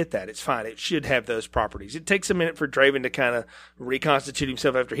I get that. It's fine. It should have those properties. It takes a minute for Draven to kind of reconstitute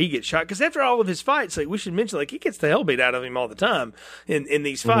himself after he gets shot. Because after all of his fights, like we should mention, like he gets the hell beat out of him all the time in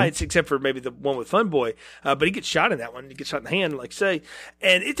these fights, except for maybe the one with Fun Boy. But he gets shot in that one. He gets shot in the hand, like say.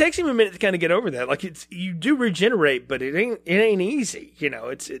 And it takes him a minute to kind of get over that. Like you do regenerate, but it ain't easy. You know,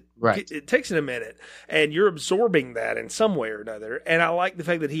 it takes it a minute. And you're absorbing that in some way or another. And I like the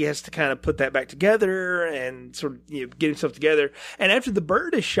fact that he has to kind of put that back together and sort of get himself together. And after the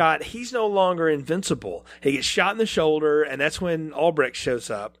bird is shot, he's no longer invincible. He gets shot in the shoulder, and that's when Albrecht shows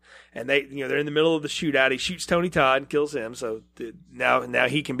up. And they're in the middle of the shootout. He shoots Tony Todd and kills him. So now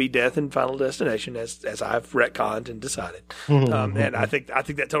he can be Death in Final Destination, as I've retconned and decided. And I think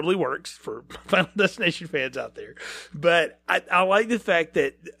that totally works for Final Destination fans out there. But I like the fact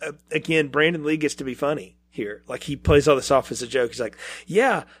that again, Brandon Lee gets to be funny here. Like he plays all this off as a joke. He's like,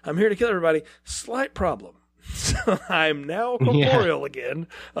 yeah, I'm here to kill everybody. Slight problem. So I'm now corporeal again.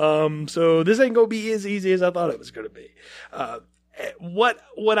 So this ain't going to be as easy as I thought it was going to be.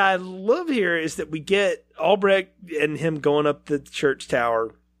 What I love here is that we get Albrecht and him going up the church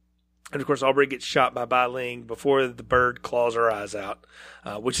tower. And of course, Albrecht gets shot by Bai Ling before the bird claws her eyes out,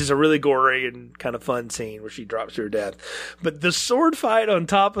 which is a really gory and kind of fun scene where she drops to her death. But the sword fight on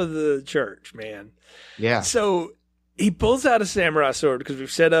top of the church, man. Yeah. So he pulls out a samurai sword because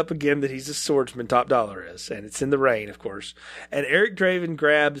we've set up again that he's a swordsman, Top Dollar is, and it's in the rain, of course. And Eric Draven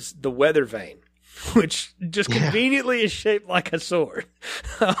grabs the weather vane, which just conveniently is shaped like a sword,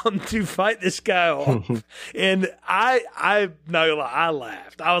 to fight this guy off. And I'm not gonna lie, I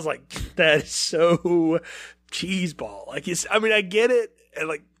laughed. I was like, that is so cheeseball. Like I get it, and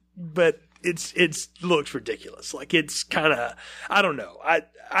like, but it looks ridiculous. Like it's kind of, I don't know.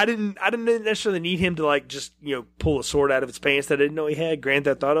 I didn't necessarily need him to like just, pull a sword out of his pants that I didn't know he had, Grand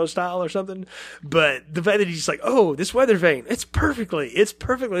Theft Auto style or something. But the fact that he's just like, oh, this weather vane, it's perfectly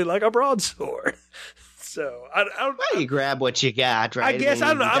like a broadsword. So you grab what you got, right? I guess you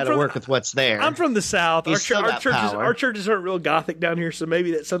got to work with what's there. I'm from the South. Our churches aren't real Gothic down here, so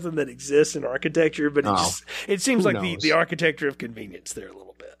maybe that's something that exists in architecture. But it seems like the architecture of convenience there a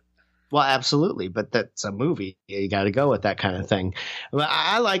little bit. Well, absolutely, but that's a movie. You got to go with that kind of thing. But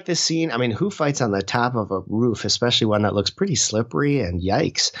I like this scene. I mean, who fights on the top of a roof, especially one that looks pretty slippery? And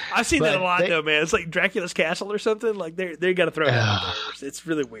yikes! I've seen that a lot, though, man. It's like Dracula's Castle or something. Like they got to throw it out there. It's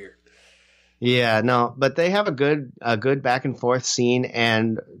really weird. Yeah, no, but they have a good back and forth scene,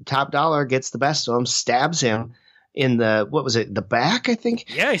 and Top Dollar gets the best of him, stabs him in the back, I think.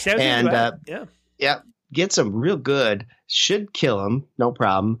 Yeah, he stabs him in the back. Yeah, gets him real good. Should kill him, no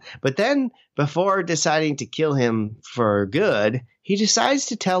problem. But then, before deciding to kill him for good, he decides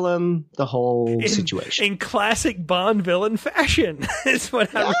to tell him the whole situation. In classic Bond villain fashion. Is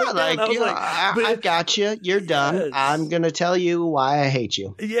what I wrote down. I've got you. You're done. Yes. I'm going to tell you why I hate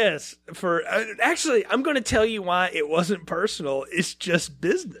you. Yes. Actually, I'm going to tell you why it wasn't personal. It's just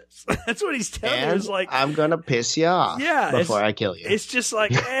business. That's what he's telling you. It's like, I'm going to piss you off before I kill you. It's just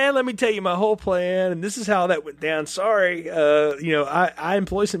like, let me tell you my whole plan, and this is how that went down. Sorry. I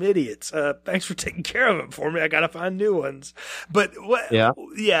employ some idiots. Thanks for taking care of them for me. I got to find new ones. But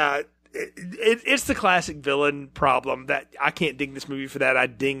it's the classic villain problem that I can't ding this movie for that. I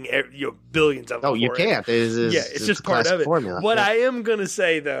ding billions of them. Oh, you can't. It's just part of it. Formula. What I am going to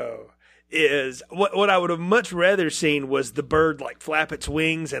say, though, is what I would have much rather seen was the bird like flap its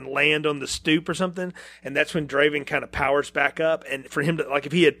wings and land on the stoop or something, and that's when Draven kind of powers back up. And for him to, like,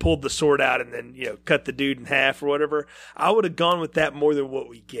 if he had pulled the sword out and then cut the dude in half or whatever, I would have gone with that more than what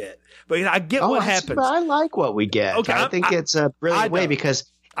we get. But I get what happens. I like what we get. Okay, I think it's a brilliant way because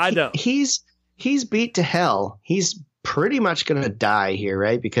he's beat to hell. He's pretty much going to die here,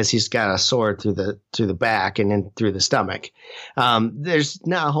 right? Because he's got a sword through the back and then through the stomach. There's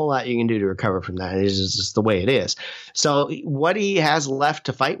not a whole lot you can do to recover from that. It's just the way it is. So what he has left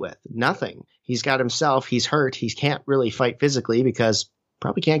to fight with? Nothing. He's got himself. He's hurt. He can't really fight physically because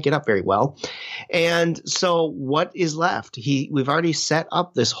probably can't get up very well. And so what is left? We've already set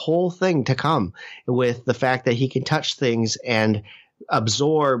up this whole thing to come with the fact that he can touch things and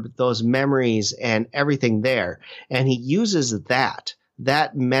absorb those memories and everything there. And he uses that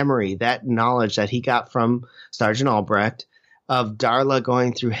memory, that knowledge that he got from Sergeant Albrecht of Darla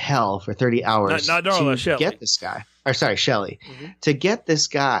going through hell for 30 hours not Darla, Shelley. Get this guy. Or sorry, Shelley. Mm-hmm. To get this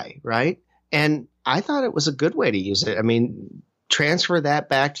guy, right? And I thought it was a good way to use it. I mean, transfer that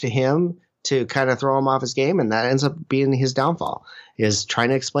back to him to kind of throw him off his game, and that ends up being his downfall, is trying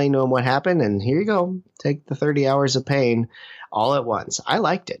to explain to him what happened, and here you go. Take the 30 hours of pain all at once. I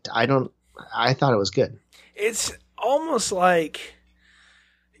liked it. I thought it was good. It's almost like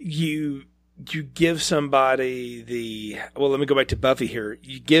you you give somebody let me go back to Buffy here.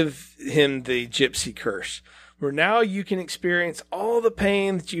 You give him the gypsy curse, where now you can experience all the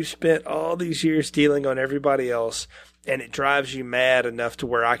pain that you've spent all these years dealing on everybody else, and it drives you mad enough to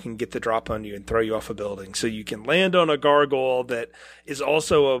where I can get the drop on you and throw you off a building. So you can land on a gargoyle that is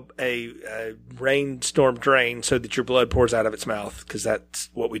also a rainstorm drain so that your blood pours out of its mouth, because that's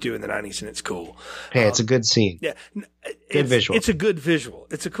what we do in the 90s, and it's cool. Hey, it's a good scene. Yeah. Good visual. It's a good visual.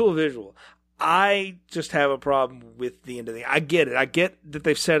 It's a cool visual. I just have a problem with the end of the. I get it. I get that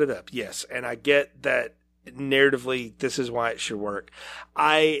they've set it up. Yes. And I get that narratively this is why it should work.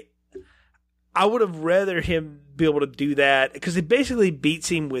 I would have rather him be able to do that, because it basically beats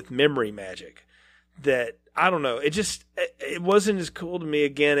him with memory magic. That, I don't know. It wasn't as cool to me,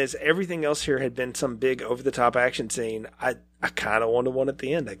 again, as everything else here had been some big over the top action scene. I kind of wanted one at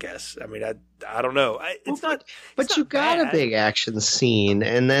the end, I guess. I mean, I don't know. But you got a big action scene,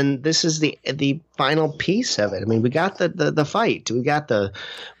 and then this is the final piece of it. I mean, we got the fight. We got a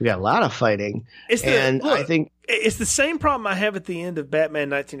lot of fighting. I think it's the same problem I have at the end of Batman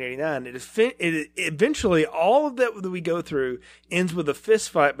 1989. It eventually, all of that we go through ends with a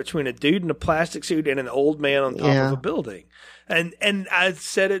fist fight between a dude in a plastic suit and an old man on top of a building. And I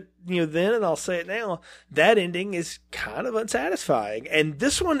said it, then, and I'll say it now. That ending is kind of unsatisfying. And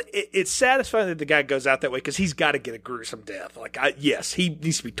this one, it's satisfying that the guy goes out that way, because he's got to get a gruesome death. Like, yes, he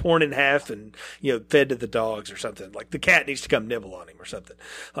needs to be torn in half and, fed to the dogs or something. Like, the cat needs to come nibble on him or something.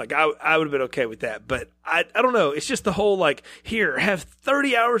 Like, I would have been okay with that. But I don't know. It's just the whole, like, here, have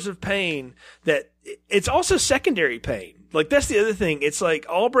 30 hours of pain that it's also secondary pain. Like, that's the other thing. It's like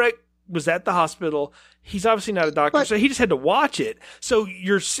Albrecht was at the hospital. He's obviously not a doctor, so he just had to watch it. So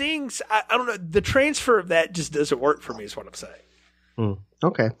you're seeing, I don't know, the transfer of that just doesn't work for me, is what I'm saying.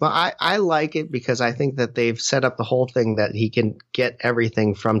 Okay. Well, I like it because I think that they've set up the whole thing that he can get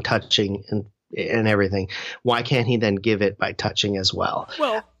everything from touching and everything. Why can't he then give it by touching as well?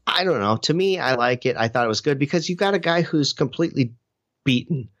 Well, I don't know. To me, I like it. I thought it was good because you got a guy who's completely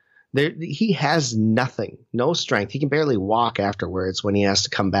beaten. He has nothing, no strength. He can barely walk afterwards when he has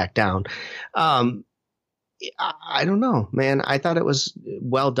to come back down. I don't know, man. I thought it was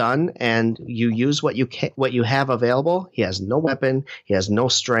well done, and you use what you have available. He has no weapon. He has no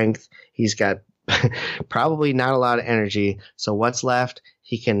strength. He's got probably not a lot of energy. So what's left?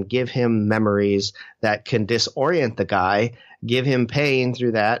 He can give him memories that can disorient the guy, give him pain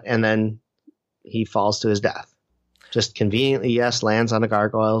through that, and then he falls to his death. Just conveniently, yes, lands on a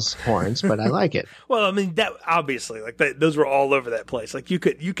gargoyle's horns, but I like it. Well, I mean, that obviously, like those were all over that place. Like you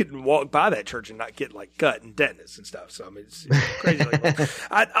couldn't walk by that church and not get like gut and tetanus and stuff. So I mean, it's crazy.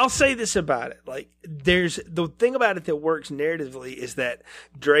 I'll say this about it: like, there's the thing about it that works narratively is that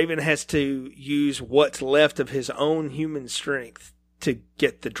Draven has to use what's left of his own human strength to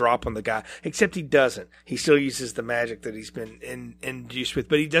get the drop on the guy, except he doesn't. He still uses the magic that he's been induced with,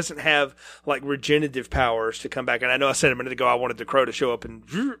 but he doesn't have like regenerative powers to come back. And I know I said a minute ago I wanted the Crow to show up and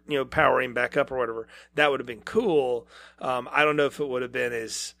power him back up or whatever. That would have been cool. I don't know if it would have been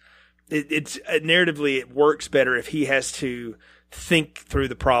as it's narratively it works better if he has to think through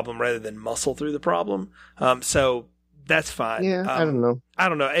the problem rather than muscle through the problem. So that's fine. Yeah, I don't know. I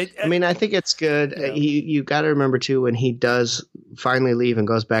don't know. I mean, I think it's good. You got to remember too, when he does finally leave and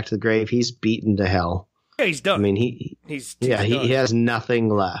goes back to the grave, he's beaten to hell. Yeah, he's done. I mean, he's done. He has nothing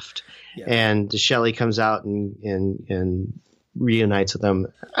left. Yeah. And Shelley comes out and reunites with them.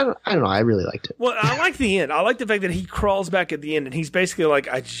 I don't know. I really liked it. Well, I like the end. I like the fact that he crawls back at the end and he's basically like,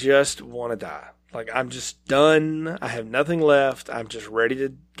 I just want to die. Like, I'm just done. I have nothing left. I'm just ready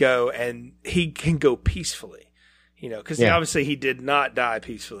to go. And he can go peacefully. Because obviously he did not die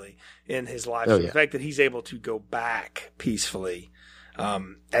peacefully in his life. So the fact that he's able to go back peacefully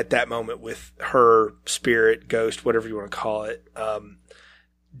at that moment with her spirit, ghost, whatever you want to call it,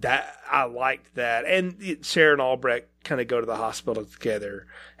 that I liked that. And Sarah and Albrecht kind of go to the hospital together,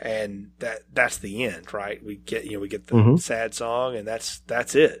 and that's the end, right? We get the sad song, and that's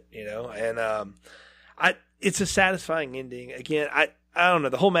it, And it's a satisfying ending. Again, I don't know.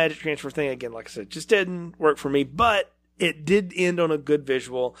 The whole magic transfer thing, again, like I said, just didn't work for me, but it did end on a good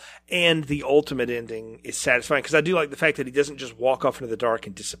visual, and the ultimate ending is satisfying because I do like the fact that he doesn't just walk off into the dark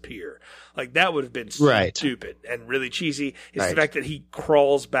and disappear. Like, that would have been stupid and really cheesy. It's the fact that he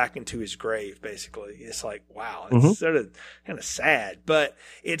crawls back into his grave, basically. It's like, wow, it's sort of kind of sad, but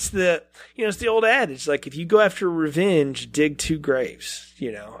it's the old adage, like, if you go after revenge, dig 2 graves,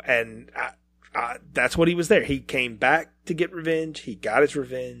 and that's what he was there. He came back to get revenge. He got his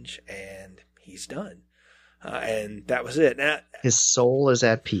revenge, and he's done. And that was it. Now, his soul is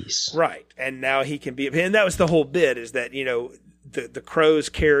at peace. Right. And now he can be, and that was the whole bit, is that, the crows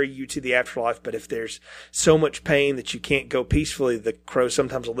carry you to the afterlife, but if there's so much pain that you can't go peacefully, the crows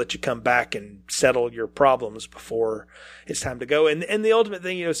sometimes will let you come back and settle your problems before it's time to go. And the ultimate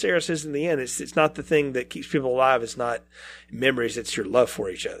thing, you know, Sarah says in the end, it's not the thing that keeps people alive. It's not memories. It's your love for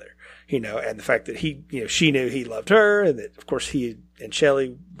each other, you know, and the fact that she knew he loved her, and that of course he and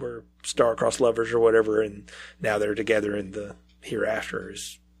Shelley were star-crossed lovers or whatever, and now they're together in the hereafter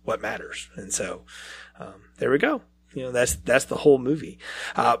is what matters. And so there we go. You know, that's the whole movie.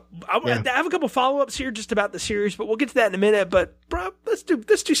 I have a couple follow-ups here just about the series, but we'll get to that in a minute. But bro, let's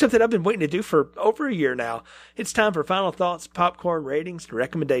do something I've been waiting to do for over a year now. It's time for final thoughts, popcorn ratings, and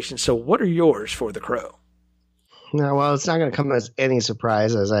recommendations. So what are yours for The Crow? No, well, it's not going to come as any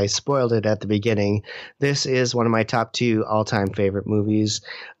surprise, as I spoiled it at the beginning. This is one of my top 2 all-time favorite movies.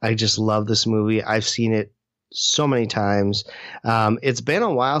 I just love this movie. I've seen it so many times. It's been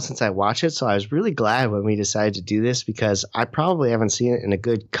a while since I watched it, so I was really glad when we decided to do this, because I probably haven't seen it in a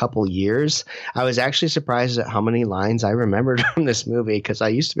good couple years. I was actually surprised at how many lines I remembered from this movie, because I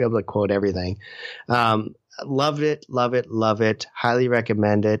used to be able to quote everything. Loved it, love it, love it. Highly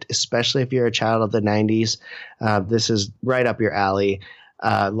recommend it, especially if you're a child of the 90s. This is right up your alley.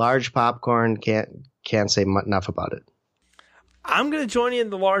 Large popcorn, can't say enough about it. I'm going to join you in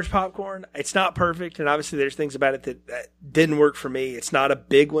the large popcorn. It's not perfect, and obviously there's things about it that didn't work for me. It's not a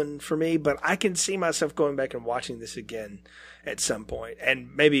big one for me, but I can see myself going back and watching this again at some point,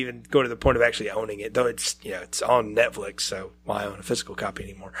 and maybe even go to the point of actually owning it, though it's, you know, it's on Netflix, so why own a physical copy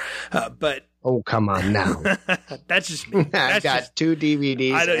anymore? But oh, come on now. That's just me. I've got 2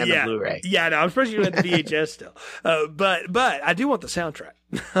 DVDs and a Blu-ray. Yeah, no, I'm surprised you had the VHS still. But I do want the soundtrack.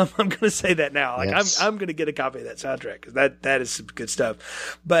 I'm going to say that now. Like, yes. I'm going to get a copy of that soundtrack, because that is some good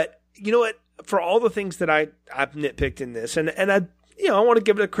stuff. But you know what? For all the things that I've nitpicked in this, and I want to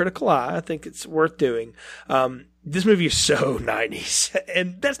give it a critical eye. I think it's worth doing. This movie is so 90s,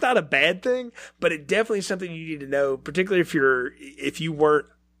 and that's not a bad thing, but it definitely is something you need to know, particularly if you weren't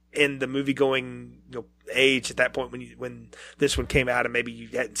in the movie going age at that point when this one came out, and maybe you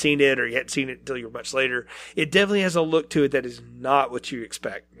hadn't seen it, or you hadn't seen it until you were much later. It definitely has a look to it that is not what you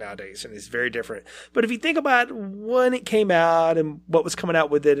expect nowadays, and it's very different. But if you think about when it came out and what was coming out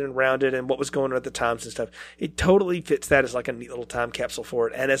with it and around it and what was going on at the times and stuff, it totally fits that as like a neat little time capsule for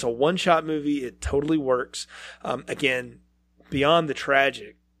it. And as a one-shot movie, it totally works. Again, beyond the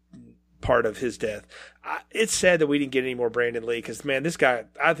tragic part of his death, it's sad that we didn't get any more Brandon Lee, because man,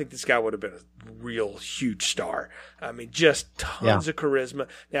 I think this guy would have been a real huge star. I mean, just tons of charisma.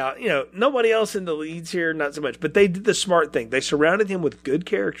 Now, nobody else in the leads here, not so much, but they did the smart thing. They surrounded him with good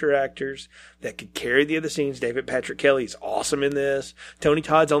character actors that could carry the other scenes. David Patrick Kelly is awesome in this. Tony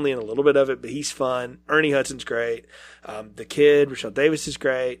Todd's only in a little bit of it, but he's fun. Ernie Hudson's great. The kid, Rochelle Davis, is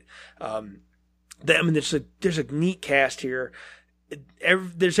great. There's a neat cast here.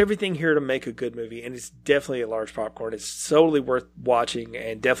 There's everything here to make a good movie, and it's definitely a large popcorn. It's totally worth watching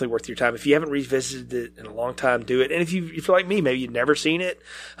and definitely worth your time. If you haven't revisited it in a long time, do it. And if you're like me, maybe you've never seen it,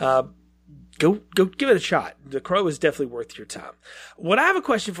 go give it a shot. The Crow is definitely worth your time. What I have a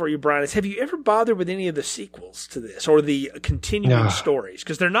question for you, Brian, is have you ever bothered with any of the sequels to this, or the continuing stories?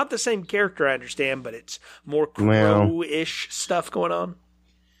 Because they're not the same character, I understand, but it's more Crow-ish stuff going on.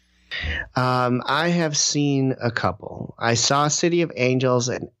 I have seen a couple. I saw City of Angels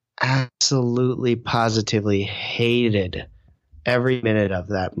and absolutely positively hated every minute of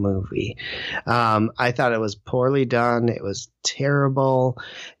that movie. I thought it was poorly done. It was terrible.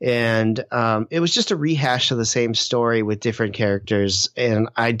 And it was just a rehash of the same story with different characters, and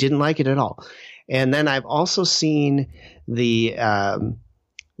I didn't like it at all. And then I've also seen the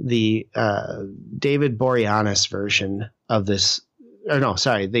David Boreanaz version of this. Or no,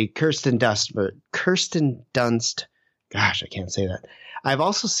 sorry, the Kirsten Dunst. Gosh, I can't say that. I've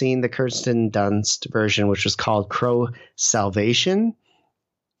also seen the Kirsten Dunst version, which was called Crow Salvation.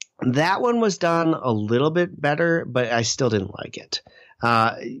 That one was done a little bit better, but I still didn't like it.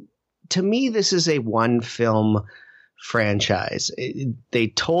 To me, this is a one-film franchise. They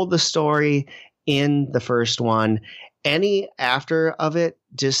told the story in the first one. Any after of it,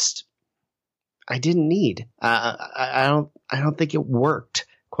 just I didn't need. I don't think it worked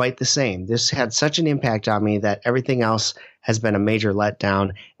quite the same. This had such an impact on me that everything else has been a major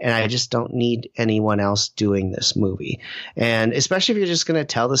letdown, and I just don't need anyone else doing this movie. And especially if you're just going to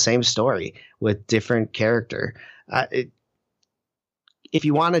tell the same story with different character. If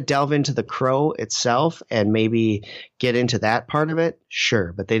you want to delve into the Crow itself and maybe get into that part of it,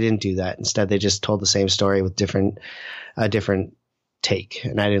 sure, but they didn't do that. Instead, they just told the same story with a different take,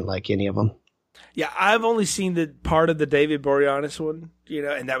 and I didn't like any of them. Yeah, I've only seen the part of the David Boreanaz one,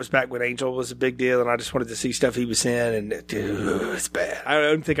 and that was back when Angel was a big deal, and I just wanted to see stuff he was in, and dude, it's bad. I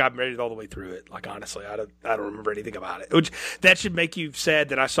don't think I've made it all the way through it. Like, honestly, I don't remember anything about it. Which, that should make you sad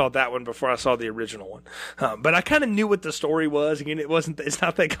that I saw that one before I saw the original one. But I kind of knew what the story was. Again, it's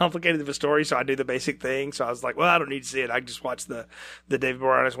not that complicated of a story, so I knew the basic thing. So I was like, well, I don't need to see it. I can just watch the David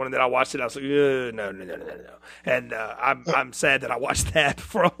Boreanaz one, and then I watched it. I was like, no. And I'm sad that I watched that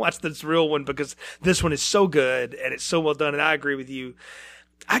before I watched this real one, because this one is so good and it's so well done. And I agree with you.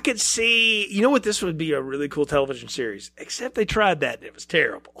 I could see, what, this would be a really cool television series, except they tried that and it was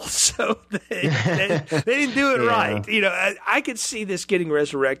terrible. So they didn't do it right. I could see this getting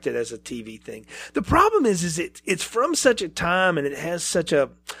resurrected as a TV thing. The problem is it's from such a time and it has such a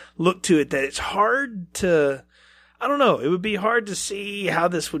look to it that it's hard to, I don't know, it would be hard to see how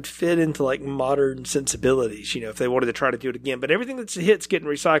this would fit into like modern sensibilities, if they wanted to try to do it again. But everything that's a hit's getting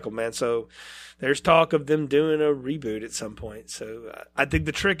recycled, man. So there's talk of them doing a reboot at some point. So I think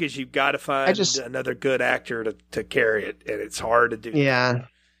the trick is you've got to find another good actor to carry it, and it's hard to do. Yeah.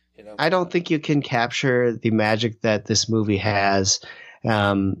 I don't think you can capture the magic that this movie has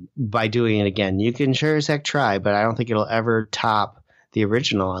by doing it again. You can sure as heck try, but I don't think it'll ever top the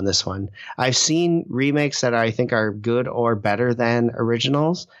original on this one. I've seen remakes that I think are good or better than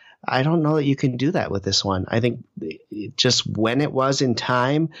originals. I don't know that you can do that with this one. I think just when it was in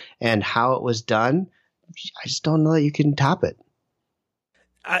time and how it was done, I just don't know that you can top it.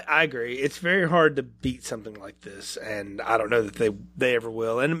 I agree. It's very hard to beat something like this, and I don't know that they ever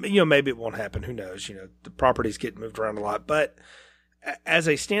will. And, maybe it won't happen. Who knows? The properties get moved around a lot. But as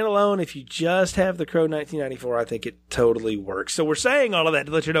a standalone, if you just have The Crow 1994, I think it totally works. So we're saying all of that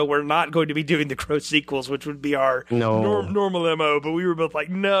to let you know we're not going to be doing The Crow sequels, which would be our normal MO. But we were both like,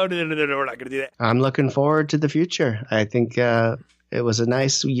 no, we're not going to do that. I'm looking forward to the future. I think it was a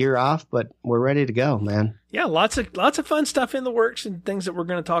nice year off, but we're ready to go, man. Yeah, lots of fun stuff in the works and things that we're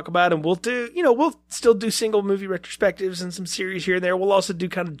going to talk about. And we'll do, we'll still do single movie retrospectives and some series here and there. We'll also do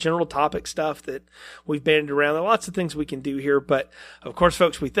kind of general topic stuff that we've banded around. There are lots of things we can do here. But of course,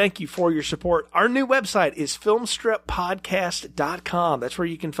 folks, we thank you for your support. Our new website is filmstrippodcast.com. That's where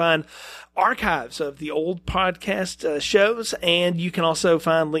you can find archives of the old podcast shows. And you can also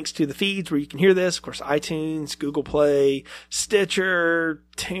find links to the feeds where you can hear this. Of course, iTunes, Google Play, Stitcher,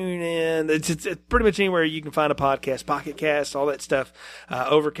 TuneIn. It's pretty much anywhere you can find a podcast, Pocket Cast, all that stuff.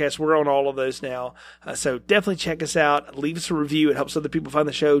 Overcast, we're on all of those now. So definitely check us out. Leave us a review. It helps other people find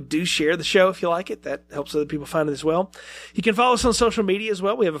the show. Do share the show if you like it. That helps other people find it as well. You can follow us on social media as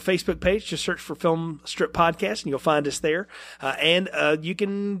well. We have a Facebook page. Just search for Film Strip Podcast and you'll find us there. And you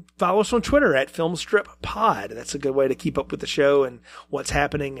can follow us on Twitter at Film Strip Pod. That's a good way to keep up with the show and what's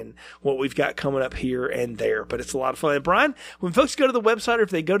happening and what we've got coming up here and there. But it's a lot of fun. And Brian, when folks go to the website or if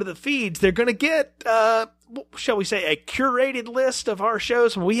they go to the feeds, they're going to get, shall we say, a curated list of our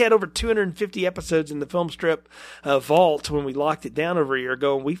shows. We had over 250 episodes in the Film Strip vault when we locked it down over a year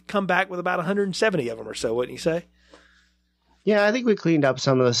ago, and we've come back with about 170 of them or so, wouldn't you say? Yeah, I think we cleaned up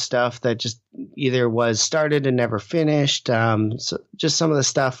some of the stuff that just either was started and never finished. So just some of the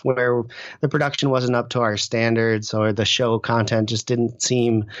stuff where the production wasn't up to our standards or the show content just didn't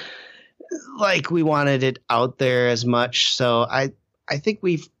seem like we wanted it out there as much. So I think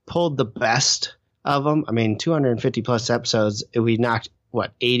we've pulled the best of them. I mean, 250 plus episodes, we knocked,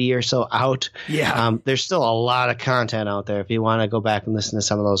 80 or so out? Yeah. There's still a lot of content out there if you want to go back and listen to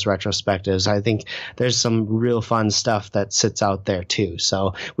some of those retrospectives. I think there's some real fun stuff that sits out there too.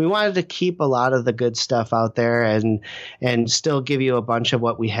 So we wanted to keep a lot of the good stuff out there and still give you a bunch of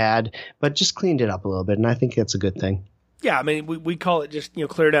what we had, but just cleaned it up a little bit. And I think that's a good thing. Yeah, I mean, we call it just,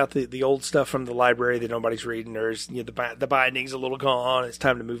 cleared out the old stuff from the library that nobody's reading. There's, the binding's a little gone. It's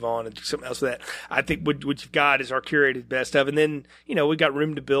time to move on and do something else with that. I think what you've got is our curated best of. And then, we got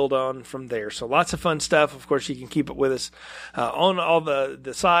room to build on from there. So lots of fun stuff. Of course, you can keep it with us on all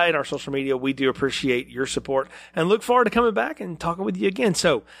the site, our social media. We do appreciate your support and look forward to coming back and talking with you again.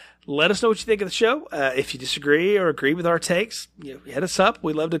 So let us know what you think of the show. If you disagree or agree with our takes, hit us up.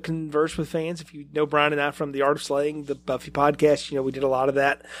 We love to converse with fans. If you know Brian and I from The Art of Slaying, the Buffy podcast, we did a lot of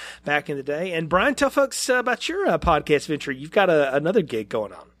that back in the day. And Brian, tell folks about your podcast venture. You've got another gig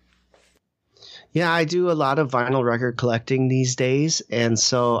going on. Yeah, I do a lot of vinyl record collecting these days. And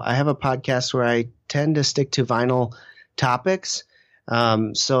so I have a podcast where I tend to stick to vinyl topics.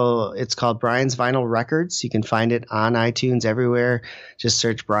 So it's called Brian's Vinyl Records. You can find it on iTunes everywhere. Just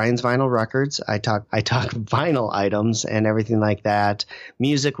search Brian's Vinyl Records. I talk vinyl items and everything like that.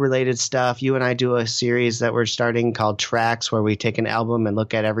 Music related stuff. You and I do a series that we're starting called Tracks, where we take an album and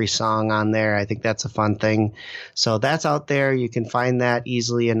look at every song on there. I think that's a fun thing. So that's out there. You can find that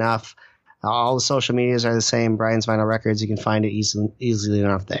easily enough. All the social medias are the same. Brian's Vinyl Records. You can find it easily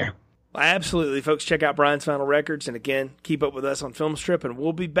enough there. Absolutely, folks. Check out Brian's Vinyl Records. And again, keep up with us on Filmstrip. And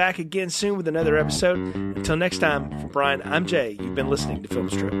we'll be back again soon with another episode. Until next time, for Brian, I'm Jay. You've been listening to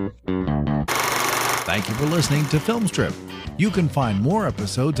Filmstrip. Thank you for listening to Filmstrip. You can find more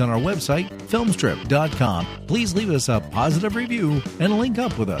episodes on our website, filmstrip.com. Please leave us a positive review and link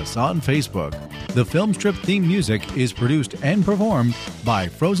up with us on Facebook. The Filmstrip theme music is produced and performed by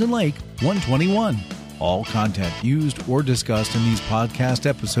Frozen Lake 121. All content used or discussed in these podcast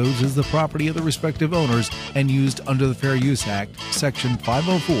episodes is the property of the respective owners and used under the Fair Use Act, Section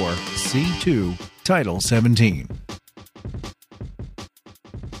 504, C2, Title 17.